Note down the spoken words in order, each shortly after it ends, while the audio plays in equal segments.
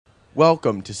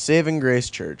Welcome to Saving Grace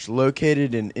Church,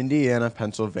 located in Indiana,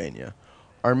 Pennsylvania.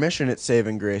 Our mission at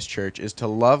Saving Grace Church is to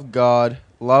love God,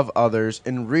 love others,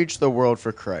 and reach the world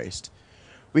for Christ.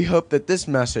 We hope that this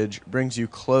message brings you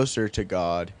closer to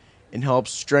God and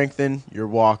helps strengthen your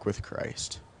walk with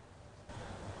Christ.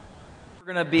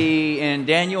 We're going to be in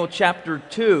Daniel chapter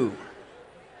 2.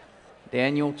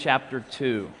 Daniel chapter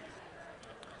 2.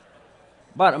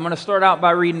 But I'm going to start out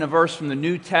by reading a verse from the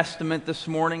New Testament this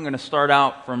morning. I'm going to start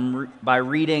out by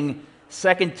reading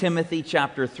 2 Timothy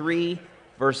chapter 3,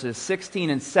 verses 16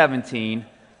 and 17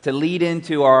 to lead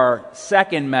into our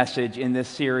second message in this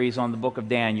series on the book of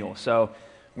Daniel. So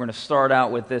we're going to start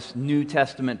out with this New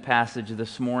Testament passage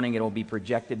this morning. It will be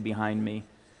projected behind me.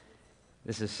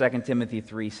 This is 2 Timothy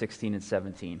 3, 16 and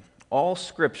 17. All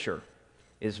Scripture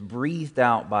is breathed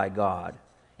out by God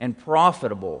and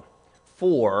profitable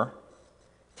for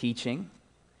teaching,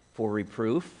 for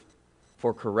reproof,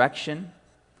 for correction,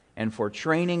 and for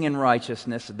training in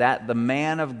righteousness, that the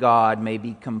man of God may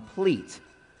be complete,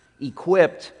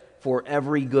 equipped for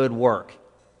every good work.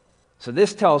 So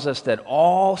this tells us that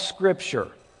all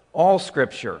Scripture,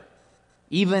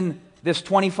 even this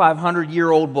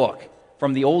 2,500-year-old book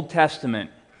from the Old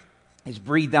Testament, is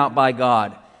breathed out by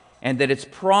God, and that it's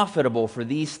profitable for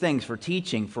these things, for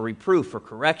teaching, for reproof, for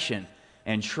correction,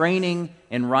 and training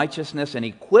in righteousness, and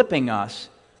equipping us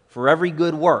for every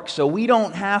good work. So we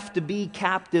don't have to be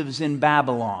captives in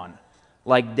Babylon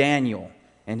like Daniel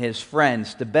and his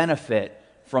friends to benefit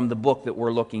from the book that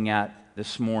we're looking at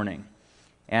this morning.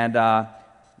 And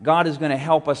God is going to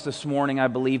help us this morning, I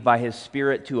believe, by His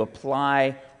Spirit to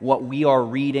apply what we are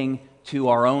reading to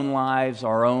our own lives,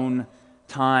 our own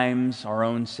times, our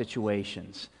own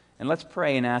situations. And let's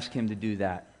pray and ask Him to do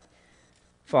that.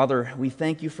 Father, we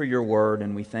thank You for Your Word,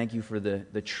 and we thank You for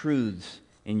the truths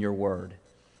in Your Word,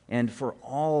 and for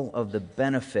all of the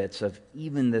benefits of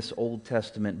even this Old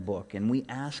Testament book. And we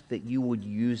ask that You would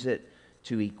use it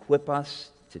to equip us,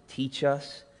 to teach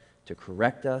us, to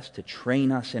correct us, to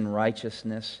train us in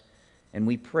righteousness. And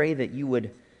we pray that You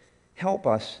would help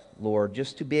us, Lord,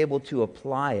 just to be able to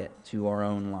apply it to our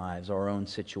own lives, our own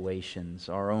situations,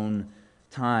 our own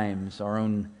times, our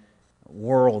own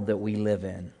world that we live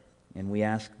in. And we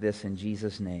ask this in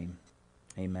Jesus' name.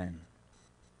 Amen.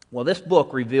 Well, this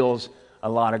book reveals a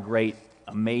lot of great,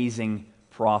 amazing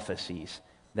prophecies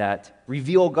that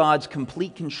reveal God's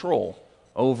complete control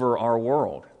over our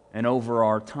world and over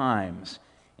our times.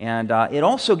 And it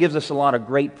also gives us a lot of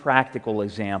great practical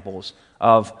examples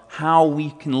of how we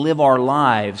can live our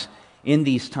lives in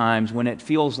these times when it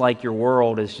feels like your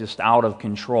world is just out of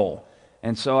control.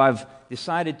 And so I've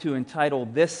decided to entitle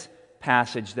this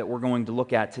passage that we're going to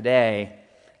look at today,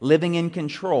 Living in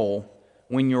Control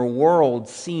When Your World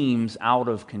Seems Out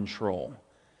of Control.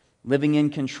 Living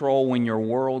in control when your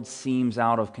world seems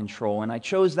out of control. And I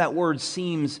chose that word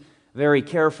 "seems" very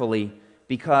carefully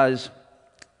because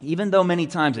even though many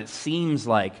times it seems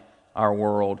like our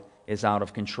world is out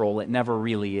of control, it never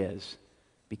really is.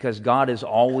 Because God is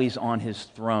always on His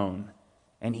throne,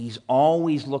 and He's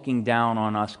always looking down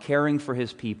on us, caring for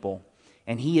His people,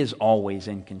 and He is always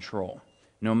in control.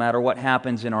 No matter what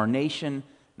happens in our nation,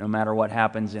 no matter what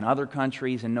happens in other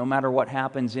countries, and no matter what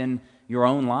happens in your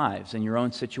own lives and your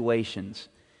own situations,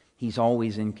 He's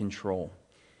always in control.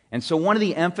 And so one of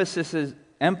the emphases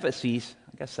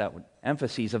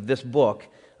of this book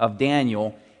of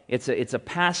Daniel, it's a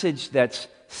passage that's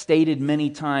stated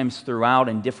many times throughout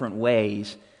in different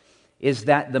ways, is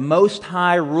that the Most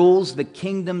High rules the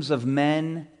kingdoms of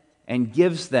men and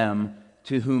gives them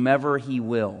to whomever He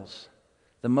wills.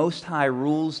 The Most High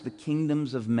rules the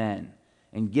kingdoms of men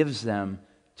and gives them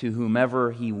to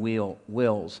whomever He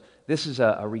wills. This is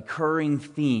a recurring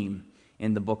theme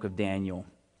in the book of Daniel.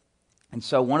 And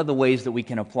so one of the ways that we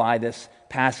can apply this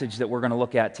passage that we're going to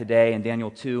look at today in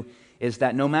Daniel 2 is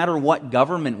that no matter what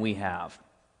government we have,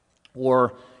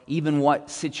 or even what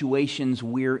situations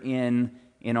we're in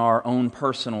our own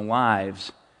personal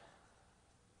lives,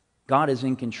 God is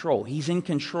in control. He's in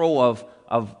control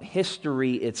of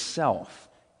history itself,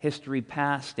 history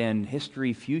past and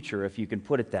history future, if you can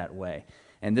put it that way.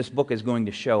 And this book is going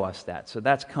to show us that. So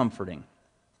that's comforting.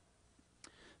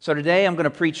 So today I'm going to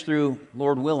preach through,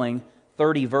 Lord willing,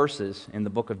 30 verses in the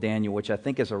book of Daniel, which I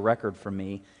think is a record for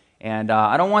me. And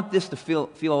I don't want this to feel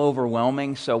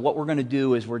overwhelming. So what we're going to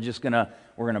do is we're going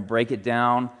to break it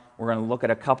down. We're going to look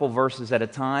at a couple verses at a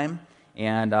time.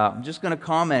 And I'm just going to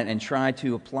comment and try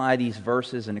to apply these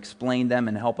verses and explain them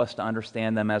and help us to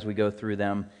understand them as we go through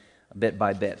them bit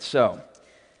by bit. So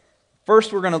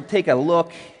first we're going to take a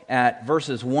look at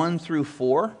verses 1 through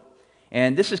 4.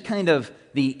 And this is kind of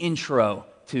the intro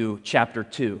to chapter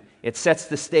 2. It sets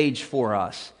the stage for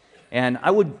us. And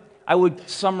I would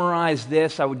summarize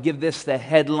this, I would give this the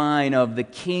headline of the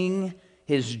king,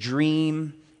 his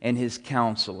dream, and his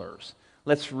counselors.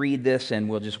 Let's read this and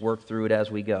we'll just work through it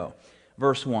as we go.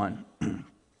 Verse 1.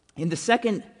 In the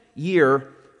second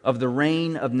year of the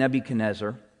reign of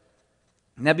Nebuchadnezzar,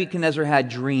 Nebuchadnezzar had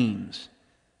dreams.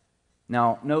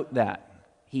 Now, note that.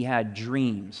 He had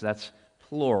dreams. That's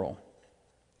plural.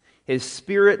 His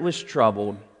spirit was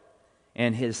troubled,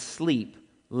 and his sleep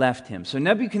left him. So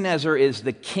Nebuchadnezzar is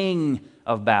the king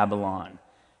of Babylon.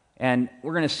 And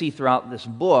we're going to see throughout this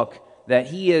book that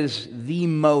he is the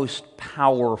most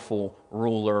powerful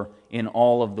ruler in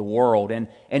all of the world. And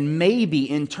maybe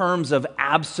in terms of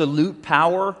absolute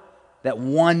power that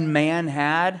one man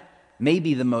had,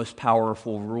 maybe the most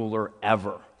powerful ruler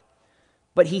ever.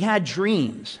 But he had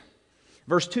dreams.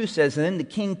 Verse 2 says, "And then the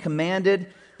king commanded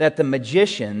that the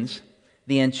magicians,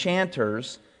 the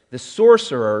enchanters, the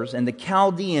sorcerers, and the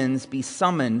Chaldeans be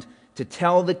summoned to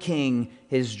tell the king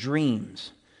his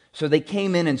dreams. So they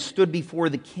came in and stood before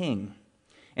the king.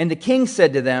 And the king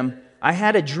said to them, 'I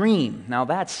had a dream.'" Now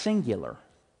that's singular.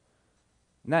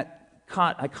 I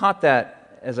caught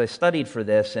that as I studied for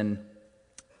this, and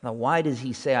now, why does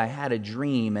he say, "I had a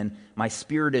dream," and my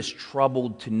spirit is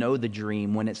troubled to know the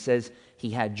dream, when it says he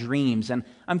had dreams? And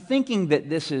I'm thinking that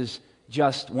this is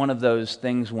just one of those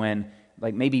things when,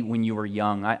 like maybe when you were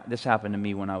young, this happened to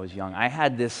me when I was young. I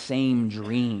had this same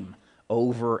dream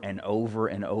over and over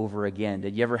and over again.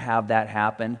 Did you ever have that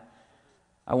happen?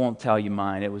 I won't tell you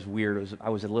mine. It was weird. I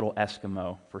was a little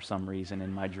Eskimo for some reason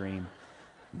in my dream.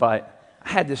 But I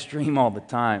had this dream all the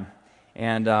time.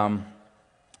 And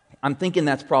I'm thinking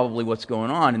that's probably what's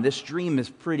going on. And this dream is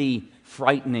pretty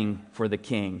frightening for the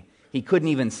king. He couldn't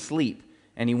even sleep.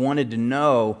 And he wanted to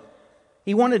know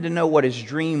what his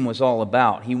dream was all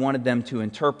about. He wanted them to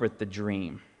interpret the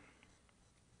dream.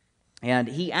 And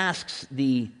he asks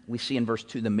we see in verse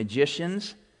 2, the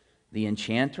magicians, the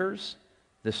enchanters,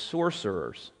 the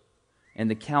sorcerers, and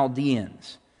the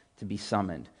Chaldeans to be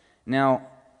summoned. Now,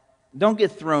 don't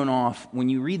get thrown off when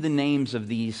you read the names of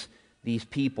these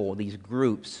people, these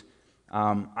groups.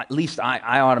 At least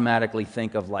I automatically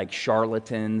think of like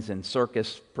charlatans and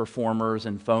circus performers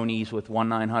and phonies with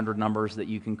 1-900 numbers that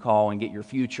you can call and get your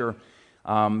future,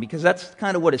 because that's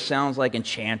kind of what it sounds like,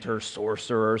 enchanters,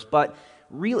 sorcerers. But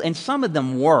and some of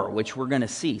them were, which we're going to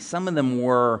see. Some of them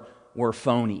were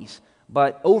phonies.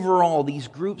 But overall, these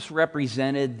groups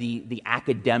represented the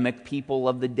academic people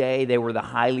of the day. They were the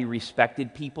highly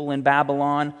respected people in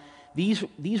Babylon. These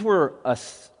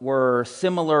were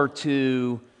similar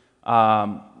to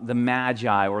the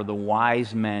Magi or the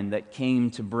wise men that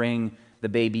came to bring the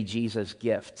baby Jesus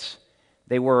gifts.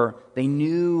 They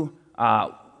knew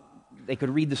they could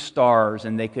read the stars,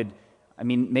 and they could,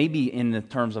 maybe in the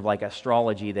terms of like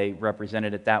astrology, they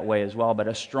represented it that way as well. But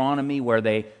astronomy, where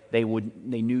they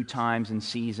knew times and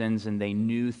seasons, and they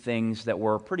knew things that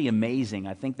were pretty amazing.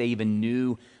 I think they even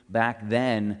knew back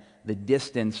then the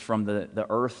distance from the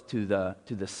earth to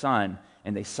the sun,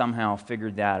 and they somehow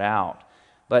figured that out.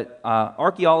 But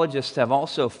archaeologists have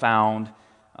also found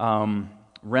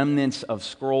remnants of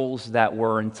scrolls that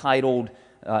were entitled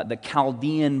the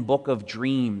Chaldean Book of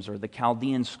Dreams, or the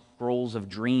Chaldean Scrolls of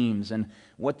Dreams. And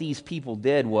what these people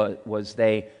did was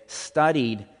they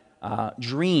studied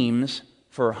dreams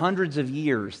for hundreds of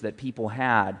years that people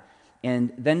had,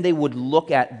 and then they would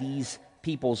look at these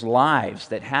people's lives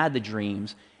that had the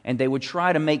dreams, and they would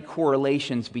try to make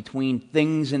correlations between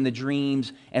things in the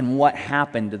dreams and what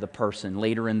happened to the person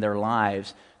later in their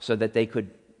lives, so that they could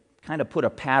kind of put a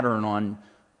pattern on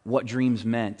what dreams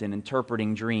meant and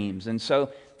interpreting dreams. And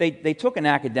so they took an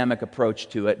academic approach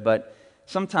to it, but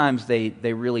sometimes they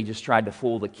really just tried to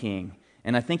fool the king.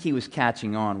 And I think he was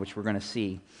catching on, which we're going to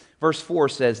see. Verse 4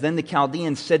 says, "Then the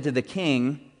Chaldeans said to the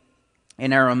king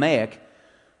in Aramaic,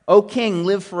 'O king,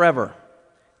 live forever.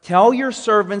 Tell your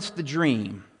servants the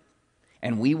dream,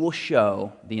 and we will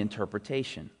show the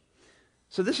interpretation.'"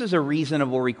 So this is a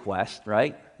reasonable request,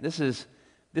 right? This is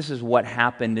what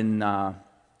happened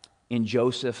in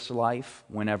Joseph's life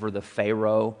whenever the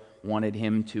Pharaoh wanted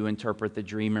him to interpret the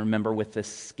dream. Remember, with the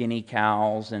skinny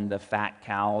cows and the fat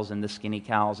cows, and the skinny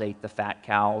cows ate the fat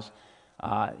cows.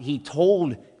 He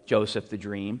told Joseph the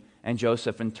dream, and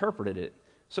Joseph interpreted it.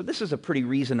 So this is a pretty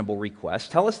reasonable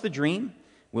request. Tell us the dream.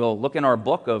 We'll look in our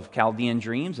book of Chaldean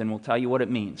dreams, and we'll tell you what it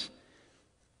means.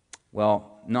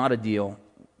 Well, not a deal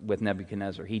with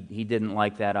Nebuchadnezzar. He didn't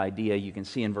like that idea. You can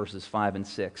see in verses 5 and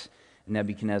 6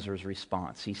 Nebuchadnezzar's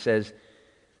response.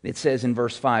 It says in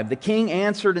verse 5, "The king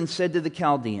answered and said to the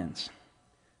Chaldeans,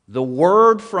 'The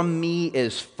word from me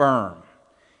is firm.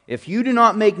 If you do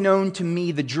not make known to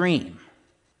me the dream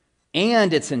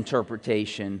and its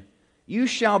interpretation, You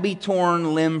shall be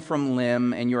torn limb from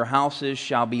limb, and your houses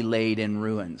shall be laid in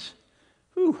ruins.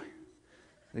 Whew.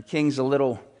 The king's a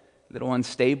little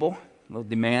unstable, a little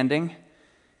demanding.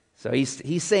 So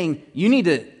he's saying, you need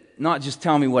to not just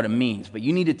tell me what it means, but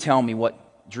you need to tell me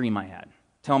what dream I had.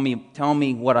 Tell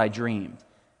me what I dreamed.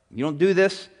 If you don't do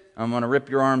this, I'm going to rip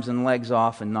your arms and legs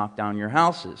off and knock down your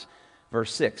houses.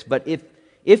 Verse 6, but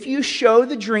if you show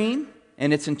the dream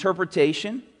and its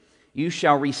interpretation, you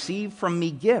shall receive from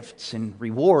me gifts and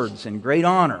rewards and great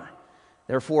honor.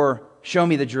 Therefore, show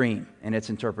me the dream and its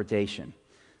interpretation.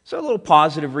 So a little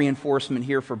positive reinforcement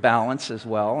here for balance as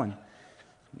well. And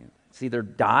it's either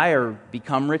die or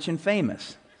become rich and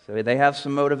famous. So they have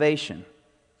some motivation.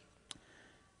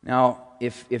 Now,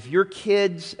 if your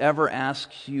kids ever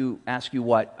ask you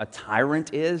what a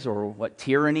tyrant is or what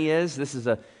tyranny is, this is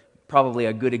probably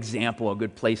a good example, a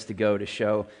good place to go to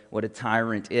show what a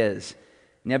tyrant is.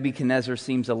 Nebuchadnezzar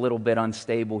seems a little bit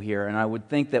unstable here, and I would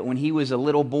think that when he was a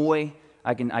little boy,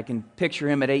 I can picture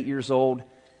him at 8 years old.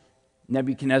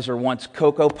 Nebuchadnezzar wants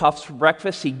Cocoa Puffs for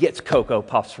breakfast. He gets Cocoa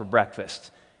Puffs for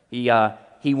breakfast. He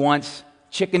wants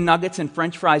chicken nuggets and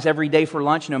French fries every day for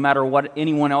lunch. No matter what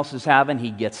anyone else is having,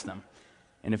 he gets them.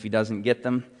 And if he doesn't get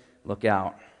them, look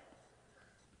out.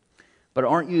 But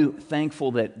aren't you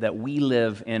thankful that we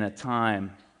live in a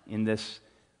time in this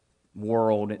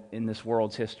world, in this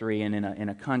world's history, and in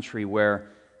a country where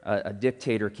a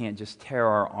dictator can't just tear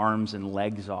our arms and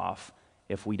legs off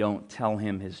if we don't tell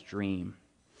him his dream?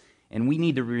 And we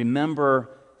need to remember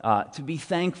to be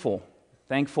thankful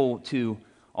to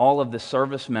all of the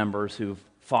service members who've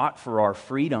fought for our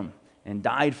freedom and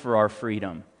died for our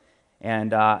freedom,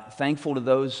 and thankful to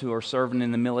those who are serving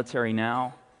in the military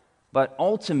now. But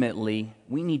ultimately,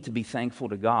 we need to be thankful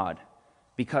to God,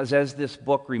 because as this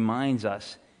book reminds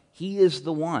us, He is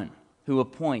the one who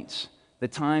appoints the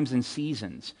times and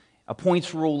seasons,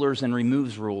 appoints rulers and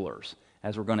removes rulers,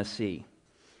 as we're going to see.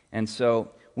 And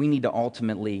so we need to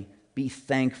ultimately be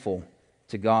thankful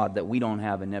to God that we don't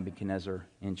have a Nebuchadnezzar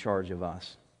in charge of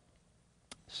us.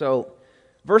 So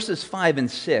verses 5 and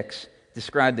 6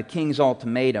 describe the king's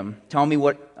ultimatum. Tell me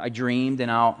what I dreamed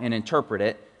and interpret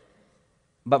it.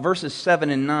 But in verses 7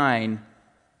 and 9,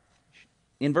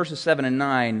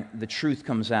 the truth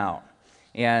comes out.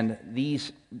 And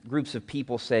these groups of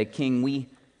people say, King,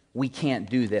 we can't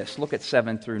do this. Look at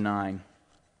 7 through 9.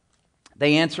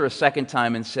 They answer a second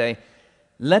time and say,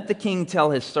 let the king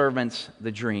tell his servants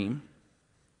the dream,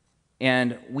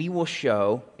 and we will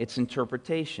show its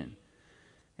interpretation.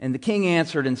 And the king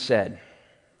answered and said,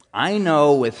 I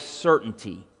know with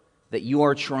certainty that you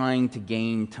are trying to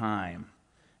gain time,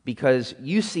 because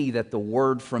you see that the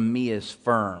word from me is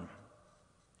firm.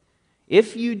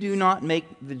 If you do not make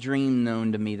the dream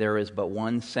known to me, there is but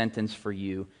one sentence for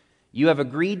you. You have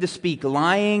agreed to speak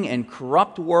lying and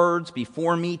corrupt words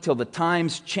before me till the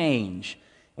times change.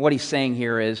 What he's saying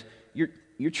here is,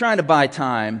 you're trying to buy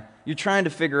time. You're trying to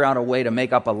figure out a way to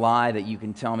make up a lie that you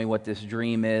can tell me what this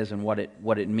dream is and what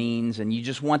it means, and you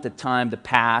just want the time to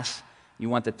pass. You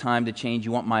want the time to change.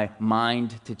 You want my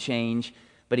mind to change.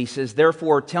 But he says,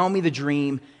 therefore, tell me the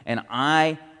dream, and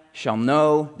I shall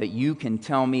know that you can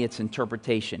tell me its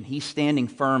interpretation. He's standing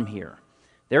firm here.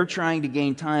 They're trying to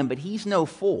gain time, but he's no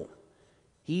fool.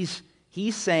 He's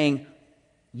saying,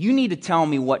 you need to tell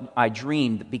me what I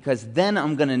dreamed, because then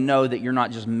I'm going to know that you're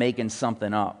not just making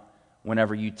something up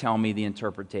whenever you tell me the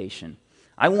interpretation.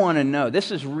 I want to know. This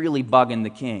is really bugging the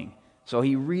king. So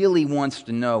he really wants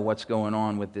to know what's going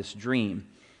on with this dream.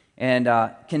 And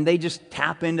can they just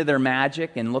tap into their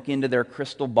magic and look into their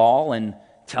crystal ball and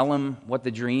tell him what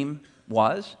the dream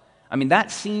was? I mean,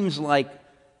 that seems like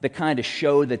the kind of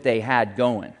show that they had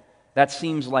going. That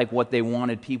seems like what they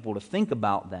wanted people to think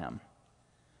about them.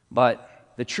 But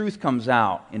the truth comes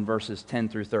out in verses 10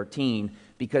 through 13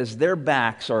 because their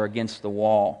backs are against the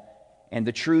wall. And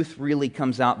the truth really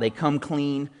comes out. They come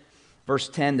clean. Verse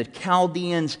 10, the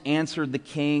Chaldeans answered the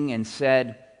king and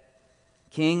said,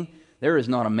 King, there is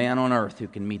not a man on earth who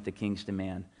can meet the king's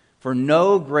demand. For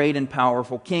no great and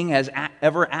powerful king has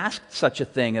ever asked such a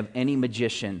thing of any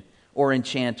magician or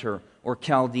enchanter or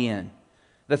Chaldean.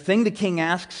 The thing the king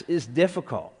asks is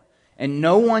difficult, and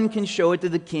no one can show it to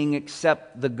the king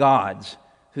except the gods,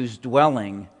 whose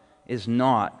dwelling is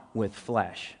not with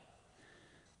flesh.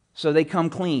 So they come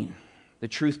clean. The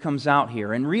truth comes out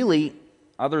here. And really,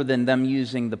 other than them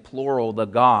using the plural, the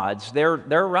gods, they're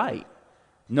right.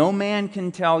 No man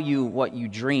can tell you what you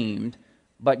dreamed,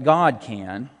 but God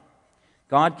can.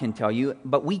 God can tell you,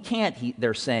 but we can't,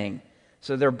 they're saying.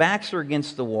 So their backs are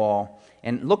against the wall,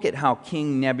 and look at how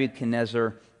King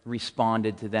Nebuchadnezzar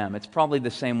responded to them. It's probably the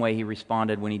same way he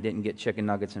responded when he didn't get chicken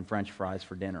nuggets and French fries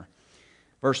for dinner.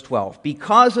 Verse 12,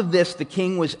 because of this the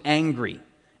king was angry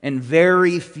and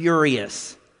very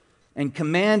furious, and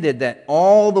commanded that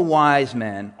all the wise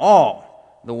men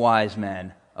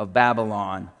of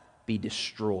Babylon be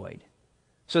destroyed.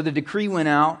 So the decree went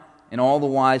out, and all the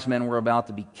wise men were about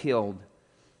to be killed,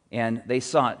 and they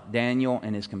sought Daniel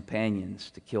and his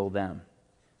companions to kill them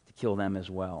as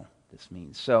well, this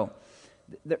means. So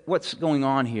what's going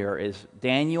on here is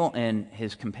Daniel and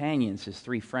his companions, his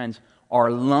three friends, are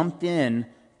lumped in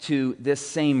to this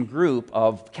same group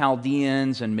of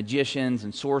Chaldeans and magicians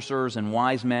and sorcerers and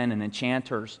wise men and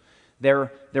enchanters.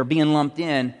 They're being lumped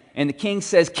in, and the king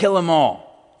says, kill them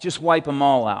all. Just wipe them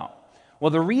all out. Well,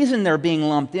 the reason they're being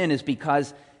lumped in is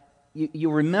because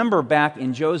you remember back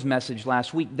in Joe's message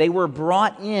last week, they were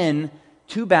brought in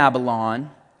to Babylon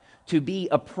to be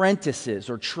apprentices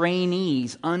or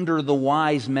trainees under the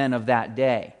wise men of that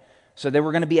day. So they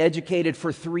were going to be educated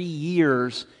for 3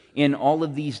 years in all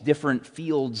of these different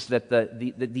fields that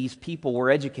these people were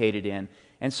educated in.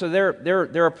 And so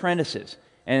they're apprentices.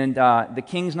 And the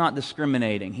king's not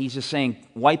discriminating. He's just saying,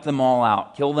 wipe them all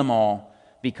out, kill them all,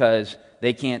 because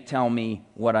they can't tell me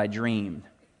what I dreamed.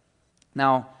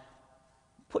 Now,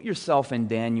 put yourself in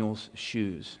Daniel's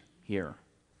shoes here.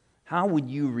 How would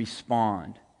you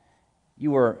respond?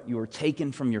 You were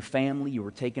taken from your family, you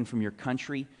were taken from your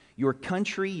country.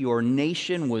 Your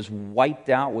nation was wiped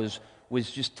out,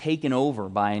 was just taken over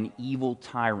by an evil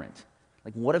tyrant.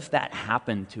 Like, what if that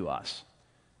happened to us?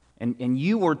 And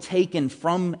you were taken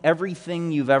from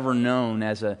everything you've ever known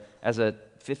as a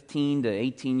 15 to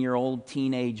 18-year-old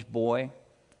teenage boy,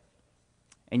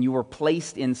 and you were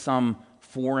placed in some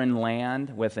foreign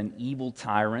land with an evil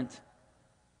tyrant,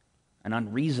 an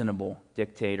unreasonable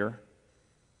dictator,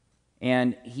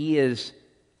 and he has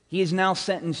now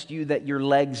sentenced you that your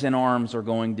legs and arms are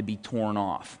going to be torn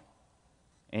off.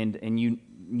 And you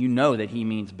know that he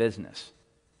means business.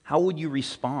 How would you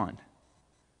respond?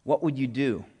 What would you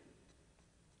do?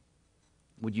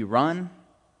 Would you run?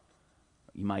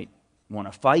 You might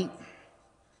want to fight.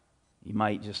 You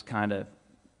might just kind of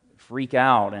freak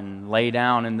out and lay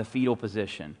down in the fetal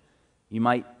position. You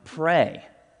might pray.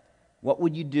 What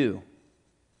would you do?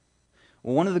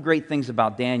 Well, one of the great things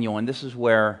about Daniel, and this is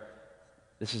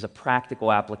a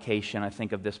practical application, I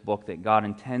think, of this book that God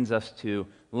intends us to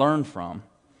learn from,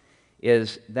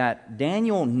 is that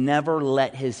Daniel never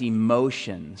let his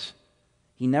emotions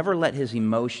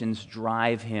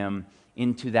drive him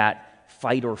into that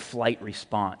fight or flight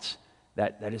response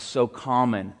that is so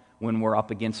common when we're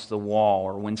up against the wall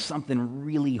or when something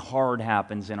really hard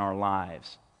happens in our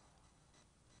lives.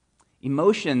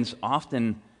 Emotions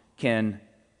often can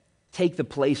take the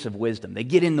place of wisdom. They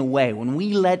get in the way. When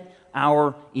we let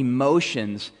our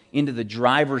emotions into the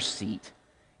driver's seat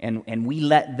and we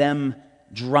let them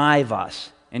drive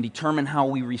us and determine how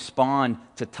we respond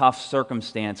to tough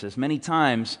circumstances, many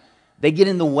times they get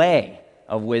in the way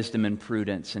of wisdom and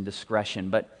prudence and discretion.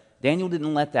 But Daniel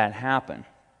didn't let that happen.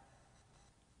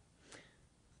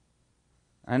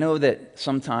 I know that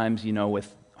sometimes,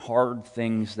 with hard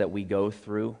things that we go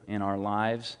through in our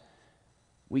lives,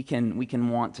 we can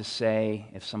want to say,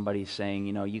 if somebody's saying,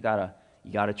 you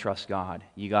gotta trust God,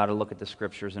 you gotta look at the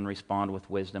scriptures and respond with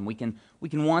wisdom. We can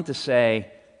want to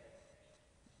say,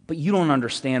 but you don't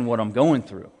understand what I'm going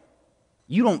through.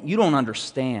 You don't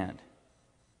understand.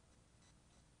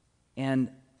 And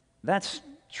that's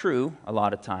true a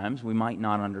lot of times. We might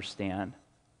not understand.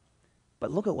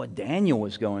 But look at what Daniel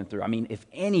was going through. I mean, if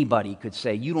anybody could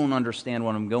say, you don't understand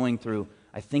what I'm going through,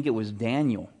 I think it was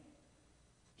Daniel.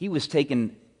 He was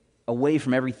taken away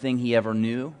from everything he ever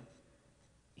knew.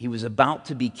 He was about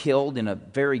to be killed in a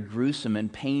very gruesome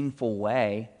and painful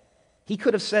way. He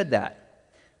could have said that,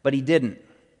 but he didn't.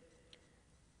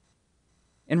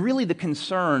 And really the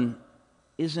concern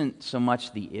isn't so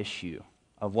much the issue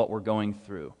of what we're going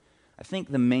through. I think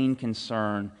the main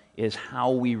concern is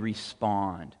how we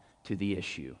respond to the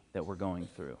issue that we're going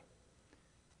through.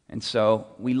 And so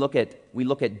we look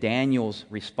at Daniel's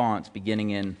response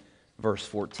beginning in verse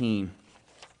 14.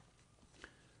 It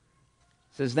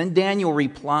says, "Then Daniel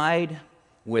replied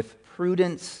with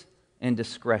prudence and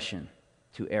discretion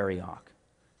to Arioch,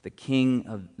 the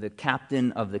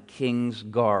captain of the king's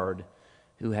guard,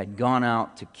 who had gone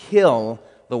out to kill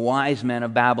the wise men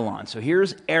of Babylon." So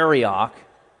here's Arioch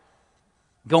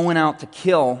going out to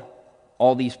kill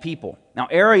all these people. Now,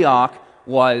 Arioch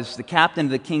was the captain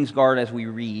of the king's guard, as we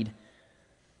read,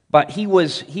 but he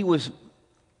was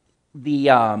the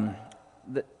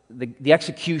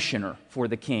executioner for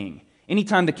the king.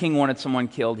 Anytime the king wanted someone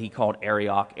killed, he called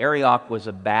Arioch. Arioch was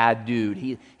a bad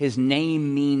dude. His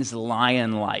name means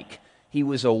lion-like. He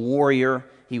was a warrior.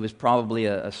 He was probably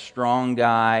a strong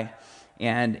guy,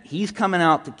 And he's coming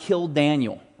out to kill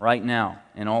Daniel right now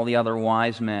and all the other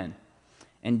wise men.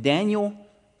 And Daniel,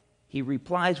 he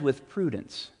replies with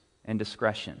prudence and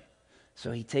discretion.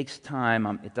 So he takes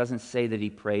time. It doesn't say that he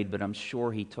prayed, but I'm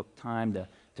sure he took time to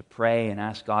pray and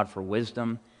ask God for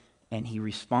wisdom. And he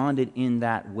responded in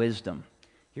that wisdom.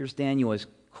 Here's Daniel as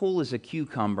cool as a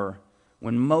cucumber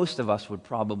when most of us would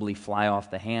probably fly off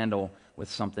the handle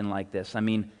with something like this. I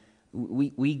mean,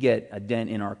 we get a dent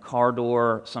in our car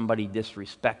door, somebody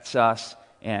disrespects us,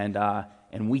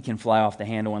 and we can fly off the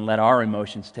handle and let our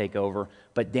emotions take over.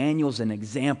 But Daniel's an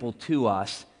example to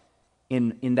us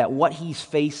in that what he's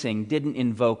facing didn't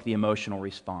invoke the emotional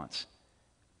response.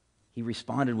 He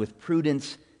responded with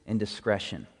prudence and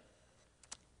discretion.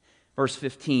 Verse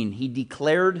 15, he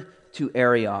declared to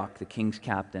Arioch, the king's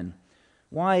captain,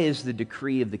 "Why is the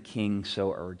decree of the king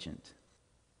so urgent?"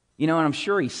 You know, and I'm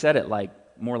sure he said it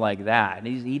more like that.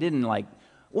 He didn't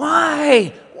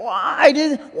why? Why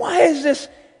is this?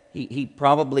 He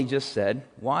probably just said,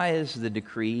 "Why is the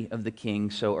decree of the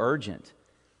king so urgent?"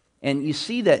 And you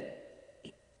see that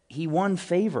he won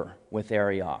favor with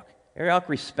Arioch. Arioch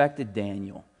respected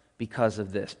Daniel because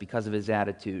of this, because of his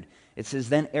attitude. It says,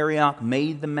 then Arioch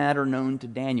made the matter known to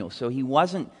Daniel. So he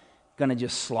wasn't going to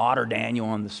just slaughter Daniel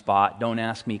on the spot. Don't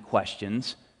ask me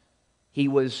questions. He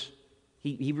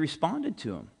responded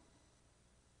to him.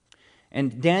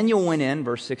 And Daniel went in,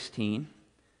 verse 16,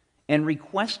 and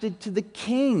requested to the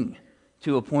king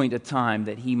to appoint a time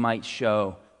that he might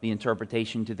show the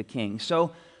interpretation to the king.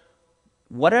 So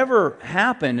whatever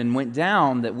happened and went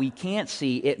down that we can't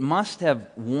see, it must have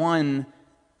won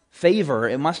favor.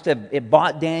 It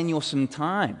bought Daniel some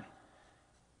time.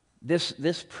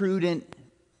 This prudent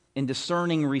and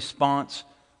discerning response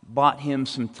bought him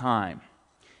some time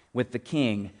with the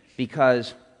king,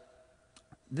 because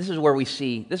this is where we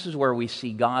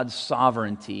see God's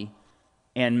sovereignty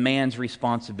and man's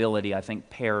responsibility, I think,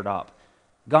 paired up.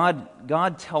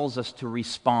 God tells us to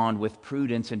respond with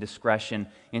prudence and discretion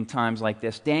in times like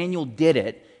this. Daniel did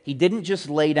it. He didn't just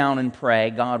lay down and pray,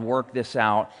 God, work this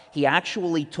out. He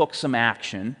actually took some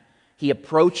action. He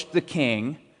approached the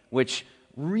king, which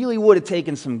really would have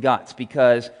taken some guts,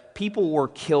 because people were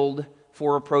killed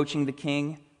for approaching the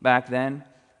king back then,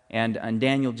 and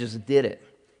Daniel just did it.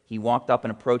 He walked up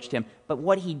and approached him. But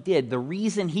what he did, the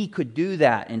reason he could do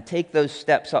that and take those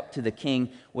steps up to the king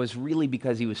was really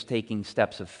because he was taking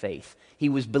steps of faith. He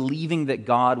was believing that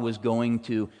God was going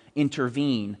to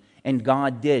intervene, and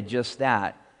God did just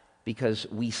that, because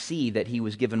we see that he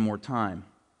was given more time.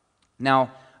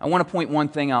 Now, I want to point one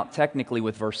thing out technically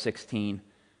with verse 16,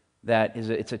 that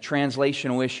it's a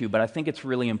translational issue, but I think it's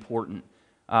really important.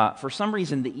 For some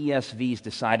reason, the ESV's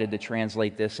decided to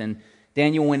translate this, and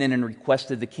Daniel went in and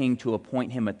requested the king to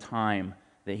appoint him a time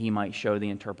that he might show the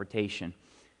interpretation.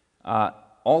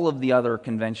 All of the other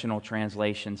conventional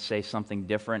translations say something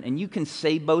different, and you can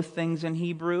say both things in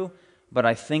Hebrew, but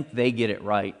I think they get it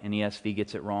right, and ESV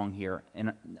gets it wrong here.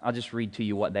 And I'll just read to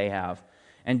you what they have.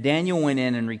 And Daniel went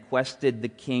in and requested the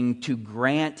king to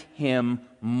grant him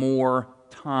more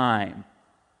time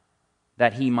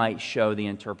that he might show the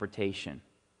interpretation.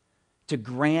 To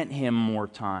grant him more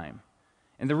time.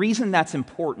 And the reason that's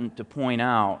important to point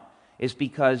out is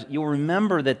because you'll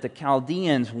remember that the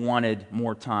Chaldeans wanted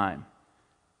more time.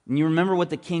 And you remember what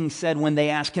the king said when they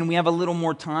asked, "Can we have a little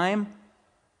more time?"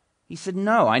 He said,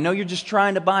 "No, I know you're just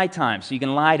trying to buy time so you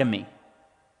can lie to me."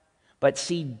 But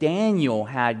see, Daniel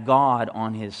had God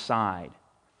on his side.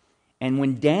 And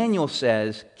when Daniel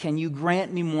says, "Can you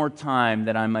grant me more time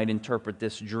that I might interpret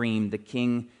this dream?" the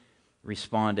king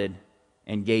responded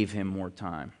and gave him more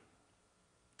time.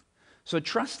 So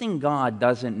trusting God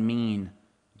doesn't mean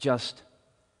just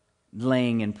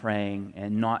laying and praying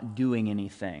and not doing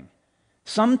anything.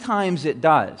 Sometimes it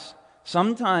does.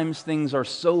 Sometimes things are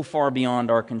so far beyond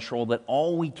our control that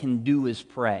all we can do is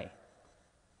pray.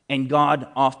 And God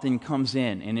often comes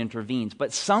in and intervenes.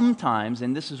 But sometimes,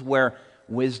 and this is where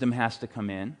wisdom has to come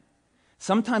in,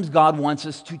 sometimes God wants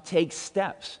us to take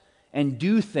steps and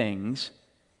do things.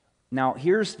 Now,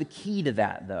 here's the key to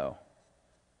that, though.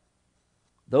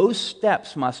 Those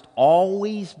steps must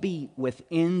always be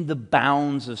within the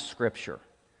bounds of Scripture.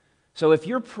 So if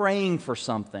you're praying for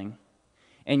something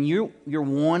and you're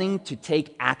wanting to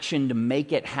take action to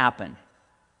make it happen,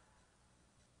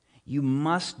 you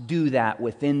must do that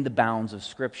within the bounds of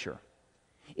Scripture.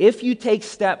 If you take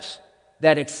steps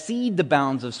that exceed the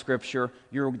bounds of Scripture,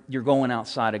 you're going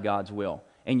outside of God's will,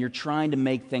 and you're trying to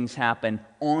make things happen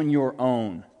on your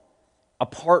own,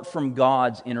 apart from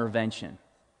God's intervention.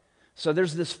 So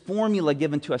there's this formula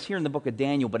given to us here in the book of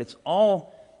Daniel, but it's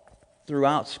all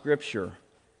throughout Scripture.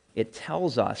 It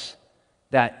tells us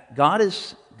that God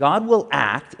is God will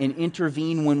act and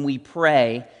intervene when we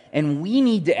pray, and we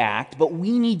need to act, but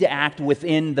we need to act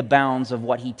within the bounds of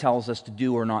what He tells us to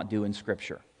do or not do in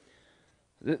Scripture.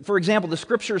 For example, the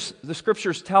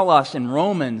scriptures tell us in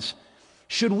Romans,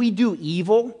 should we do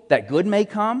evil that good may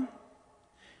come?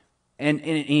 And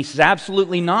he says,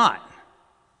 absolutely not.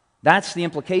 That's the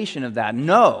implication of that.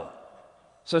 No.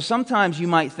 So sometimes you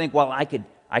might think, well, I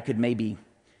could maybe,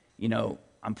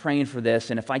 I'm praying for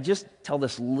this, and if I just tell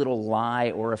this little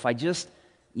lie, or if I just,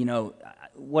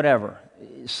 whatever,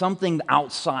 something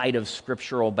outside of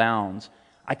scriptural bounds,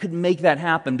 I could make that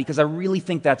happen because I really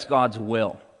think that's God's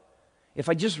will. If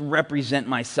I just represent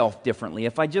myself differently,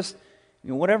 if I just,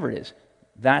 whatever it is,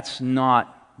 that's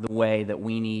not the way that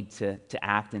we need to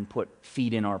act and put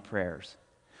feet in our prayers.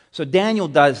 So Daniel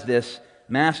does this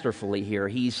masterfully here.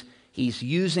 He's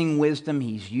using wisdom,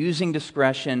 he's using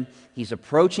discretion, he's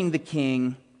approaching the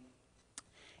king,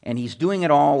 and he's doing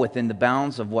it all within the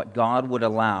bounds of what God would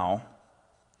allow.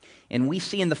 And we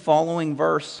see in the following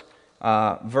verse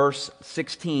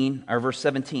 17,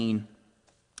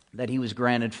 that he was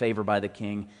granted favor by the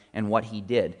king and what he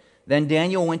did. Then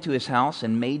Daniel went to his house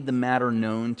and made the matter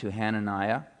known to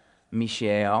Hananiah,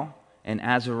 Mishael, and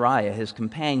Azariah, his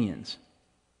companions.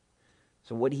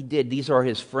 So what he did, these are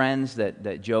his friends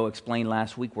that Joe explained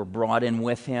last week, were brought in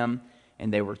with him,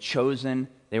 and they were chosen.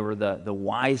 They were the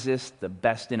wisest, the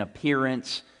best in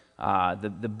appearance,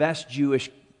 the best Jewish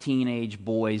teenage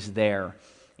boys there.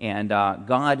 And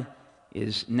God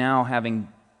is now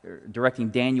directing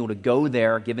Daniel to go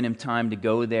there, giving him time to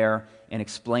go there and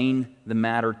explain the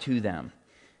matter to them.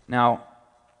 Now,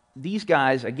 these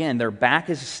guys, again, their back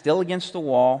is still against the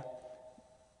wall.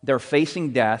 They're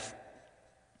facing death.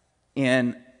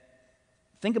 And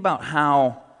think about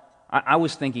how, I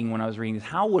was thinking when I was reading this,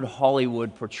 how would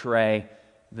Hollywood portray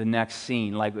the next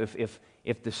scene? Like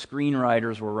if the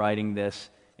screenwriters were writing this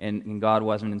and God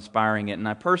wasn't inspiring it. And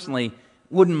I personally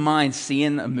wouldn't mind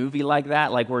seeing a movie like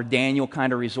that, like where Daniel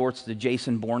kind of resorts to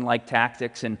Jason Bourne-like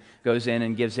tactics and goes in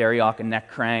and gives Arioch a neck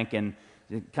crank and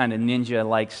kind of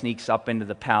ninja-like sneaks up into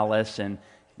the palace and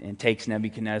takes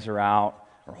Nebuchadnezzar out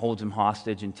or holds him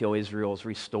hostage until Israel is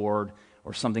restored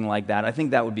or something like that. I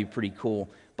think that would be pretty cool,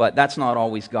 but that's not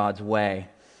always God's way.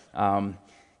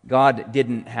 God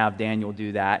didn't have Daniel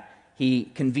do that. He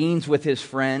convenes with his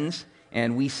friends,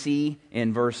 and we see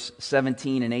in verse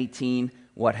 17 and 18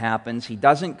 what happens. He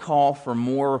doesn't call for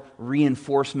more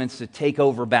reinforcements to take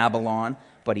over Babylon,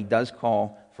 but he does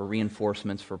call for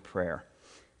reinforcements for prayer.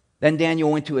 Then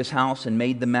Daniel went to his house and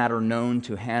made the matter known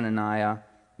to Hananiah,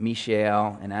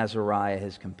 Mishael, and Azariah,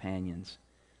 his companions.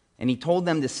 And he told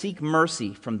them to seek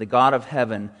mercy from the God of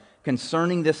heaven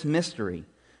concerning this mystery,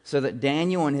 so that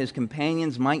Daniel and his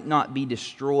companions might not be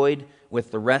destroyed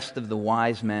with the rest of the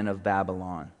wise men of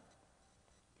Babylon.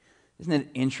 Isn't it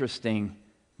interesting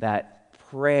that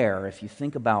prayer, if you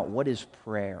think about what is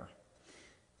prayer,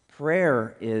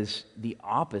 prayer is the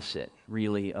opposite,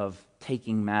 really, of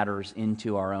taking matters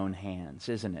into our own hands,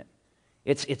 isn't it?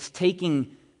 It's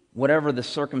taking whatever the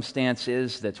circumstance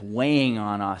is that's weighing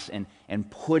on us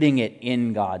and putting it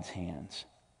in God's hands.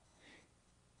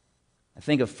 I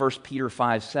think of 1 Peter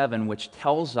 5:7, which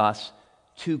tells us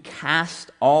to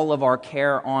cast all of our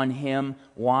care on Him.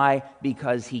 Why?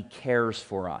 Because He cares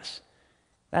for us.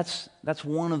 That's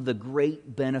one of the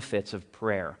great benefits of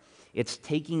prayer. It's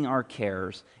taking our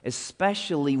cares,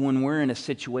 especially when we're in a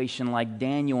situation like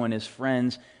Daniel and his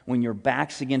friends, when your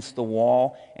back's against the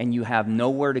wall and you have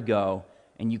nowhere to go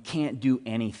and you can't do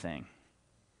anything.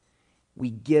 We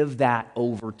give that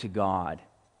over to God,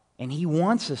 and He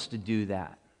wants us to do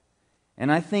that.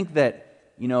 And I think that,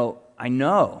 I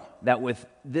know that with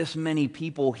this many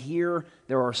people here,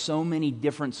 there are so many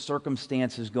different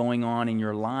circumstances going on in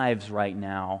your lives right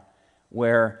now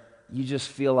where you just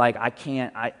feel like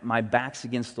my back's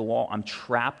against the wall. I'm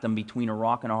trapped. I'm between a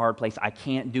rock and a hard place. I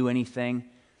can't do anything.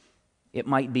 It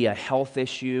might be a health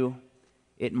issue.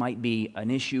 It might be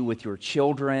an issue with your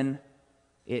children.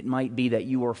 It might be that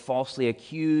you were falsely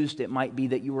accused. It might be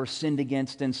that you were sinned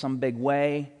against in some big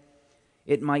way.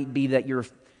 It might be that you're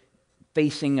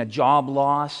facing a job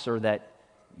loss or that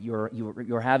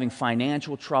you're having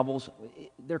financial troubles.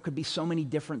 There could be so many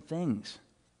different things.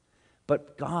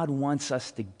 But God wants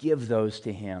us to give those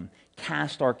to Him,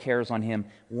 cast our cares on Him.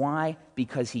 Why?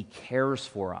 Because He cares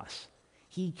for us.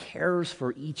 He cares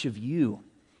for each of you.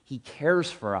 He cares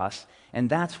for us, and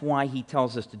that's why He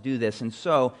tells us to do this. And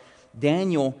so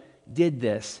Daniel did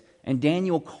this, and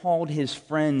Daniel called his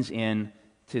friends in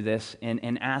to this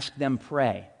and asked them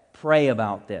pray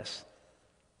about this.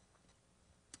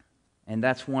 And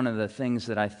that's one of the things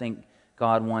that I think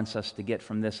God wants us to get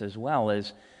from this as well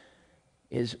is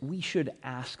is we should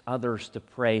ask others to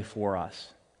pray for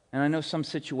us. And I know some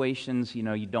situations, you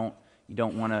don't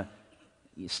want to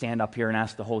stand up here and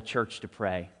ask the whole church to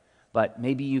pray, but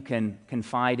maybe you can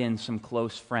confide in some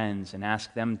close friends and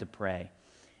ask them to pray.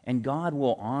 And God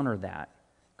will honor that.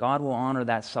 God will honor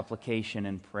that supplication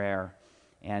and prayer.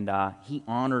 And he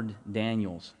honored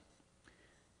Daniel's.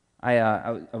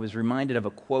 I was reminded of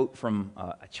a quote from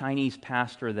a Chinese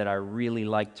pastor that I really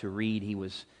like to read. He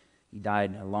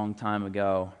died a long time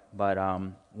ago, but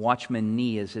Watchman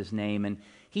Nee is his name. And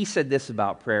he said this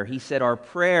about prayer. He said, "Our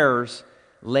prayers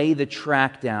lay the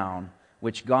track down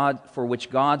for which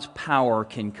God's power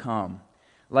can come.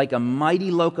 Like a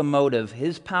mighty locomotive,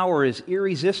 his power is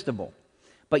irresistible,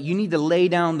 but you need to lay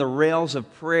down the rails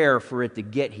of prayer for it to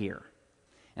get here."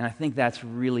 And I think that's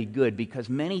really good, because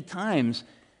many times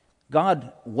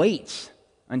God waits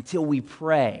until we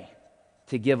pray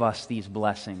to give us these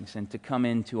blessings and to come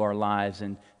into our lives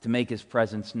and to make his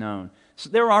presence known. So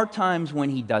there are times when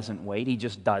he doesn't wait, he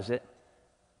just does it.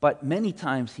 But many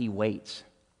times he waits.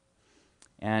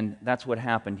 And that's what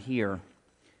happened here,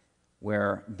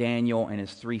 where Daniel and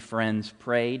his 3 friends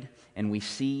prayed, and we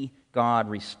see God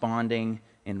responding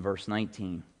in verse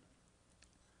 19.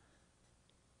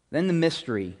 Then the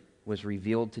mystery was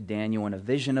revealed to Daniel in a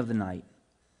vision of the night.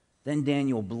 Then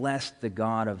Daniel blessed the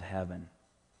God of heaven.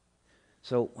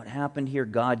 So what happened here,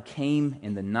 God came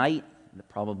in the night,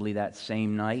 probably that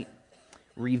same night,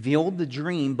 revealed the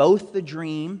dream, both the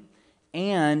dream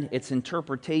and its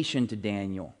interpretation to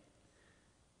Daniel.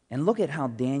 And look at how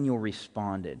Daniel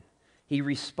responded. He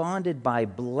responded by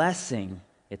blessing.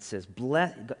 It says,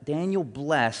 Daniel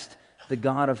blessed the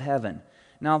God of heaven.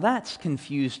 Now that's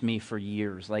confused me for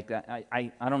years. Like,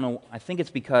 I don't know, I think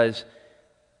it's because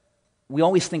we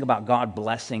always think about God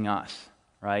blessing us,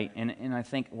 right? And I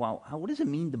think, well, what does it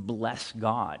mean to bless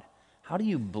God? How do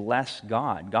you bless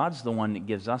God? God's the one that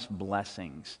gives us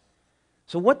blessings.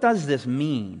 So what does this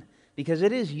mean? Because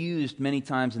it is used many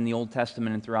times in the Old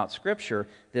Testament and throughout Scripture,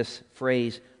 this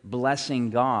phrase, blessing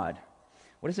God.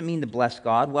 What does it mean to bless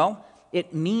God? Well,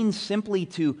 it means simply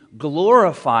to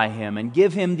glorify him and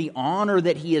give him the honor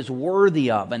that he is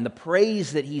worthy of and the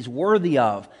praise that he's worthy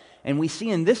of. And we see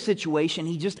in this situation,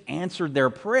 he just answered their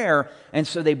prayer, and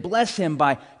so they bless him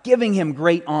by giving him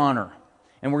great honor.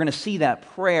 And we're going to see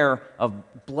that prayer of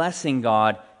blessing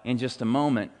God in just a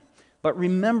moment. But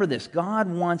remember this, God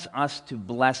wants us to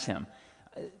bless him.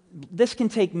 This can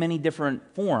take many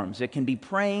different forms. It can be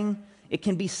praying, it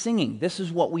can be singing. This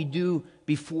is what we do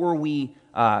before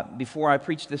I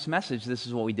preached this message. This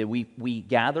is what we did. We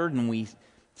gathered and we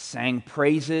sang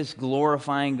praises,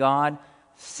 glorifying God,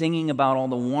 singing about all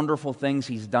the wonderful things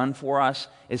he's done for us,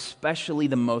 especially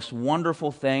the most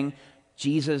wonderful thing,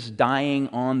 Jesus dying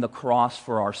on the cross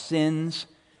for our sins,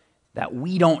 that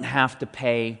we don't have to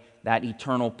pay that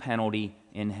eternal penalty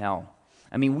in hell.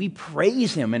 I mean, we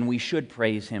praise him, and we should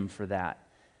praise him for that.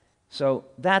 So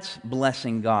that's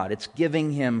blessing God. It's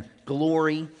giving him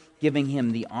glory, giving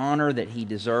him the honor that he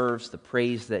deserves, the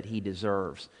praise that he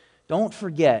deserves. Don't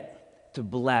forget to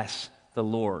bless the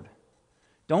Lord.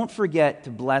 Don't forget to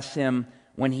bless him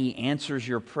when he answers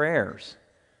your prayers.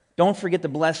 Don't forget to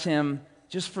bless him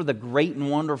just for the great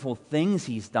and wonderful things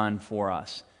he's done for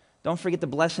us. Don't forget to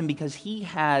bless him because he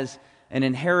has an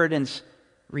inheritance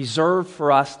reserved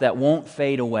for us that won't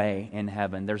fade away in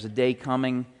heaven. There's a day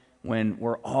coming when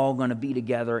we're all going to be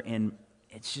together and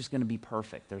it's just going to be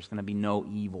perfect. There's going to be no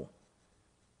evil.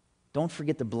 Don't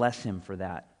forget to bless him for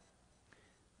that.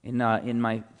 In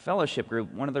my fellowship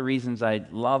group, one of the reasons I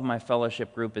love my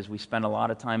fellowship group is we spend a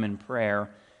lot of time in prayer,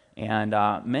 and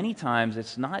many times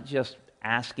it's not just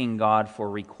asking God for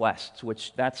requests,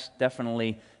 which that's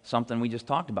definitely something we just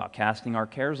talked about, casting our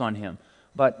cares on him.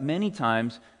 But many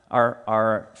times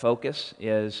our focus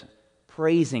is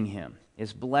praising him,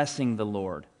 is blessing the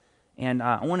Lord. And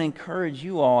I want to encourage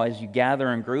you all as you gather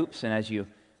in groups and as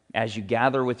you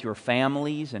gather with your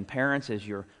families and parents, as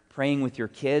you're praying with your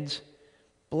kids,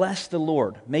 bless the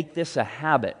Lord. Make this a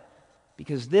habit,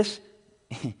 because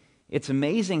it's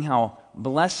amazing how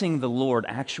blessing the Lord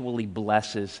actually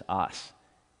blesses us.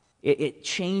 It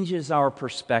changes our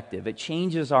perspective. It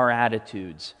changes our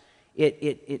attitudes.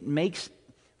 It makes,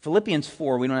 Philippians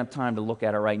 4, we don't have time to look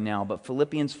at it right now, but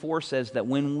Philippians 4 says that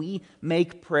when we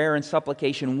make prayer and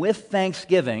supplication with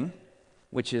thanksgiving,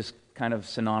 which is kind of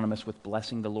synonymous with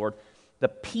blessing the Lord, the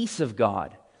peace of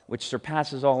God, which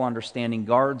surpasses all understanding,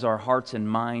 guards our hearts and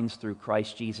minds through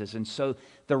Christ Jesus. And so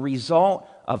the result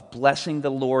of blessing the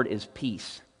Lord is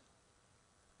peace.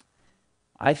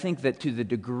 I think that to the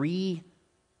degree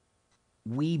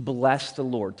we bless the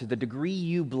Lord, to the degree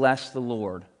you bless the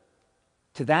Lord,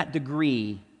 to that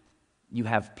degree you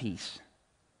have peace.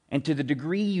 And to the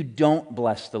degree you don't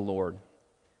bless the Lord,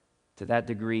 to that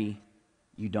degree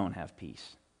you don't have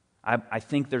peace. I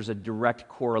think there's a direct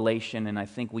correlation, and I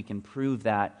think we can prove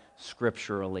that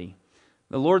scripturally.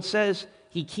 The Lord says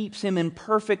He keeps him in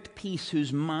perfect peace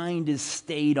whose mind is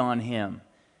stayed on Him.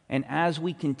 And as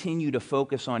we continue to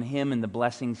focus on Him and the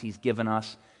blessings He's given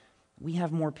us, we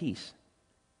have more peace.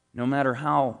 No matter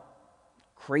how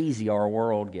crazy our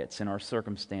world gets and our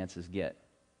circumstances get.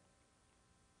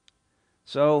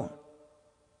 So,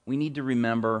 we need to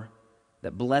remember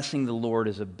that blessing the Lord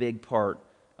is a big part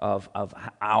of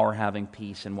our having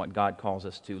peace and what God calls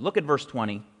us to. Look at verse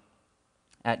 20,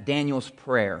 at Daniel's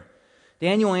prayer.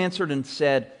 Daniel answered and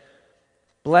said,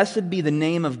 "Blessed be the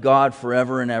name of God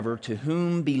forever and ever, to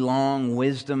whom belong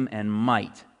wisdom and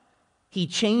might. He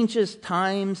changes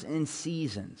times and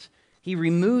seasons. He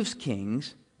removes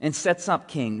kings and sets up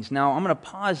kings." Now, I'm going to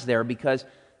pause there because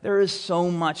there is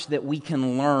so much that we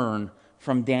can learn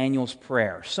from Daniel's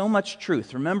prayer. So much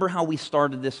truth. Remember how we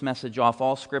started this message off.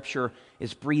 All Scripture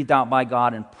is breathed out by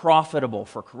God and profitable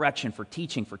for correction, for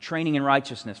teaching, for training in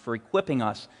righteousness, for equipping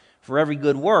us for every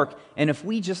good work. And if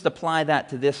we just apply that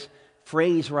to this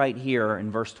phrase right here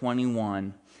in verse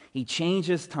 21, He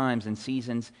changes times and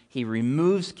seasons, He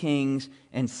removes kings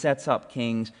and sets up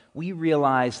kings, we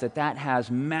realize that that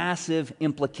has massive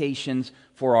implications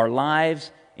for our lives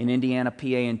in Indiana, PA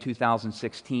in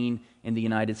 2016, in the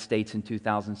United States in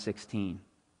 2016.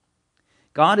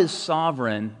 God is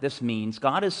sovereign. This means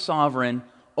God is sovereign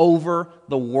over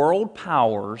the world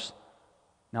powers.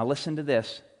 Now listen to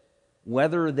this,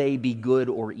 whether they be good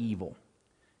or evil.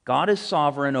 God is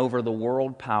sovereign over the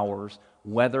world powers,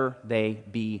 whether they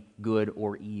be good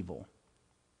or evil.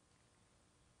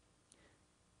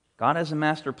 God has a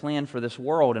master plan for this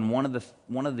world, and one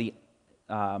of the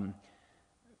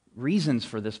reasons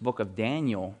for this book of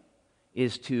Daniel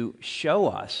is to show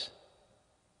us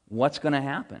what's going to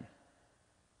happen.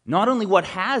 Not only what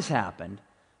has happened,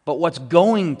 but what's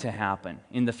going to happen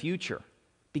in the future.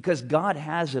 Because God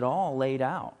has it all laid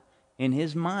out. In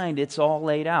His mind, it's all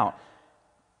laid out.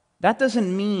 That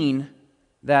doesn't mean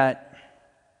that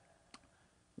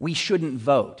we shouldn't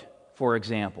vote, for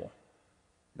example.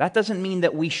 That doesn't mean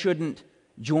that we shouldn't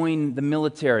join the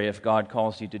military if God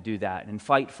calls you to do that and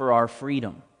fight for our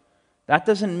freedom. That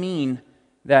doesn't mean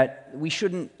that we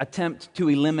shouldn't attempt to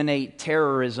eliminate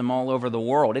terrorism all over the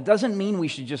world. It doesn't mean we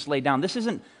should just lay down. This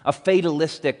isn't a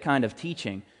fatalistic kind of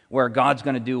teaching where God's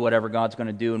going to do whatever God's going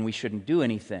to do and we shouldn't do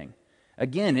anything.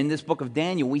 Again, in this book of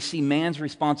Daniel, we see man's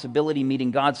responsibility meeting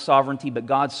God's sovereignty, but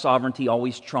God's sovereignty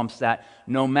always trumps that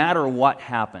no matter what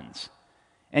happens.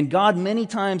 And God many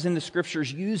times in the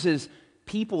Scriptures uses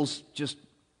people's just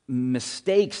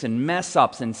mistakes and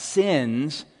mess-ups and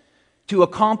sins to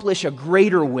accomplish a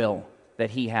greater will that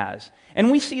He has.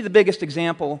 And we see the biggest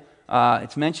example,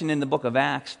 it's mentioned in the book of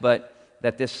Acts, but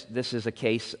that this is a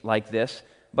case like this.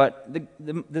 But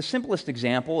the simplest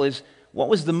example is, what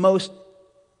was the most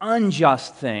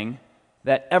unjust thing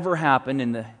that ever happened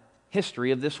in the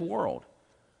history of this world?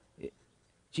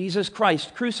 Jesus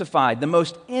Christ crucified, the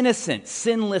most innocent,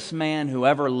 sinless man who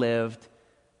ever lived,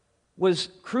 was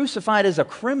crucified as a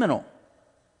criminal.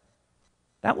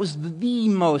 That was the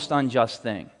most unjust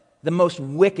thing, the most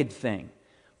wicked thing.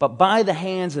 But by the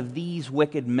hands of these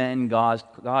wicked men,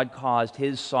 God caused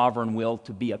His sovereign will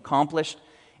to be accomplished,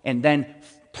 and then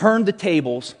turned the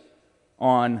tables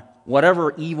on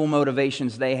whatever evil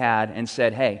motivations they had and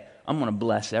said, hey, I'm going to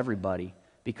bless everybody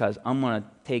because I'm going to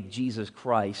take Jesus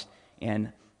Christ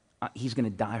and He's going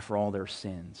to die for all their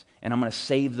sins. And I'm going to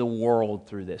save the world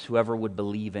through this, whoever would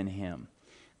believe in Him.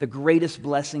 The greatest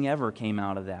blessing ever came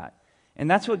out of that. And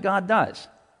that's what God does.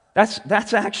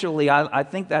 That's actually, I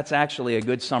think that's actually a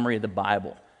good summary of the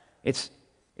Bible. It's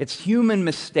human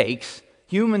mistakes,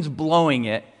 humans blowing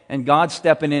it, and God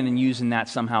stepping in and using that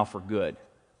somehow for good.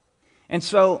 And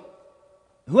so,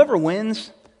 whoever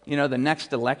wins, the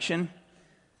next election,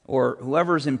 or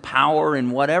whoever's in power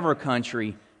in whatever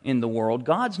country in the world,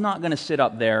 God's not going to sit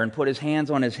up there and put His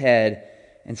hands on His head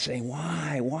and say,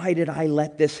 why? Why did I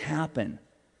let this happen?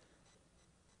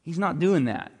 He's not doing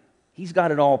that. He's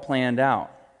got it all planned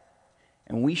out.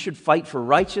 And we should fight for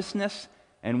righteousness,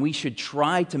 and we should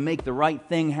try to make the right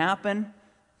thing happen,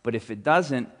 but if it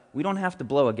doesn't, we don't have to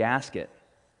blow a gasket.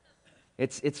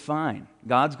 It's fine.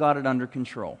 God's got it under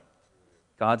control.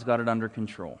 God's got it under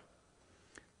control.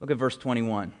 Look at verse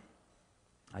 21.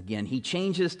 Again, He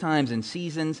changes times and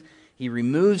seasons. He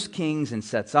removes kings and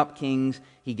sets up kings.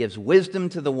 He gives wisdom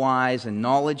to the wise and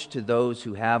knowledge to those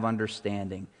who have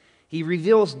understanding. He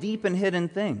reveals deep and hidden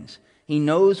things. He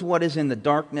knows what is in the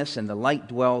darkness, and the light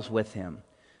dwells with Him.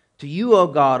 To You, O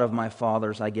God of my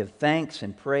fathers, I give thanks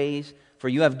and praise, For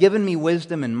you have given me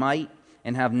wisdom and might,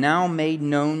 and have now made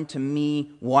known to me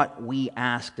what we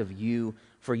asked of you.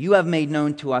 For you have made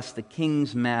known to us the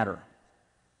king's matter.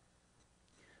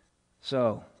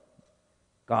 So,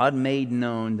 God made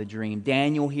known the dream.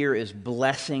 Daniel here is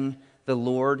blessing the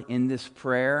Lord in this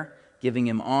prayer, giving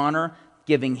him honor,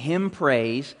 giving him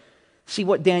praise. See,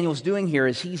 what Daniel's doing here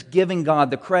is he's giving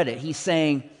God the credit. He's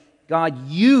saying, God,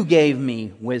 you gave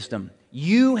me wisdom.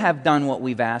 You have done what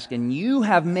we've asked, and you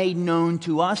have made known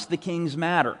to us the king's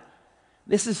matter.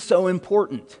 This is so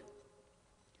important.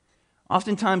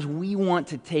 Oftentimes, we want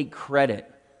to take credit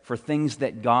for things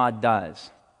that God does.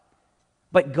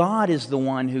 But God is the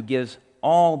one who gives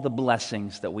all the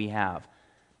blessings that we have.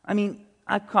 I mean,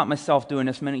 I've caught myself doing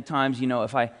this many times.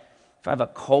 If I have a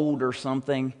cold or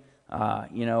something,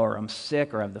 or I'm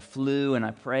sick or I have the flu, and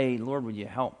I pray, Lord, would you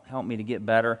help me to get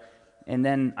better? And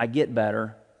then I get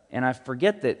better, and I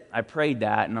forget that I prayed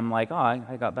that, and I'm like,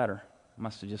 I got better. It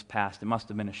must have just passed. It must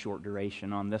have been a short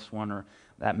duration on this one, or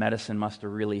that medicine must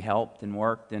have really helped and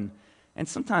worked. And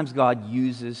sometimes God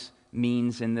uses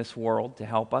means in this world to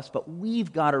help us, but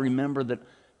we've got to remember that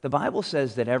the Bible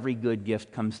says that every good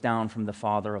gift comes down from the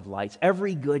Father of lights.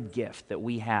 Every good gift that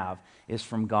we have is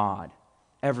from God.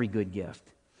 Every good gift.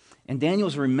 And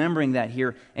Daniel's remembering that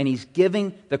here, and he's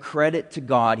giving the credit to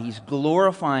God. He's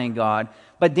glorifying God.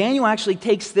 But Daniel actually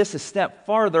takes this a step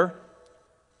farther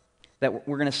that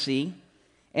we're going to see,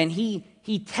 and he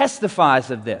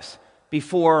testifies of this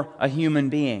before a human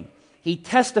being. He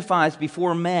testifies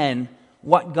before men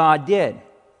what God did.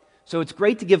 So it's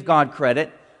great to give God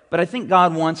credit, but I think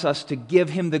God wants us to give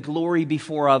him the glory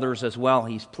before others as well.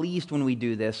 He's pleased when we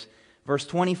do this. Verse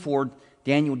 24,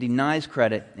 Daniel denies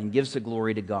credit and gives the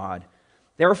glory to God.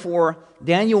 Therefore,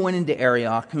 Daniel went into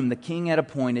Arioch, whom the king had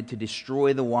appointed to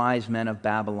destroy the wise men of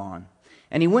Babylon.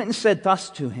 And he went and said thus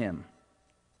to him,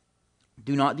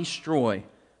 do not destroy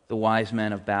the wise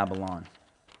men of Babylon.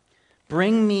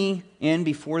 Bring me in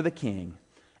before the king,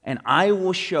 and I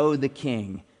will show the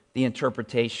king the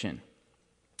interpretation.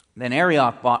 Then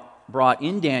Arioch brought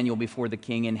in Daniel before the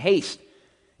king in haste,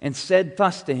 and said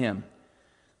thus to him,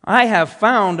 I have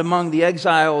found among the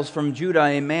exiles from Judah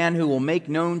a man who will make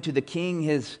known to the king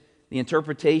the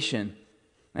interpretation.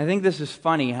 I think this is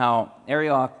funny how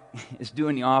Arioch is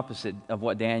doing the opposite of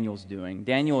what Daniel's doing.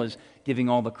 Daniel is giving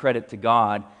all the credit to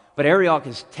God, but Arioch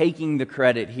is taking the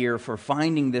credit here for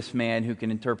finding this man who can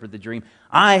interpret the dream.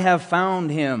 I have found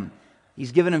him.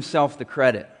 He's given himself the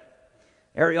credit.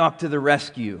 Arioch to the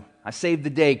rescue. I saved the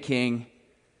day, king.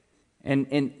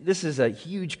 And this is a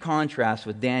huge contrast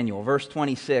with Daniel. Verse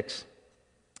 26,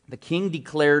 the king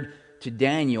declared to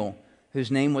Daniel, whose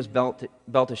name was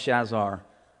Belteshazzar,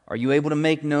 are you able to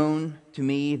make known to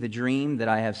me the dream that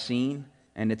I have seen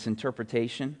and its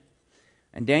interpretation?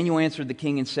 And Daniel answered the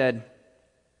king and said,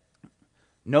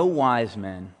 no wise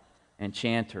men,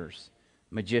 enchanters,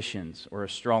 magicians, or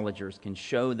astrologers can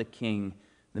show the king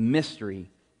the mystery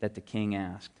that the king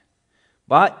asked.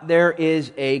 But there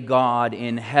is a God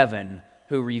in heaven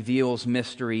who reveals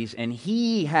mysteries, and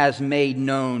he has made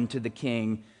known to the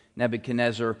king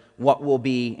Nebuchadnezzar what will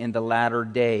be in the latter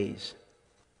days.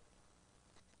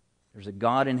 There's a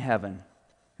God in heaven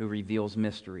who reveals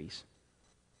mysteries,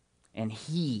 and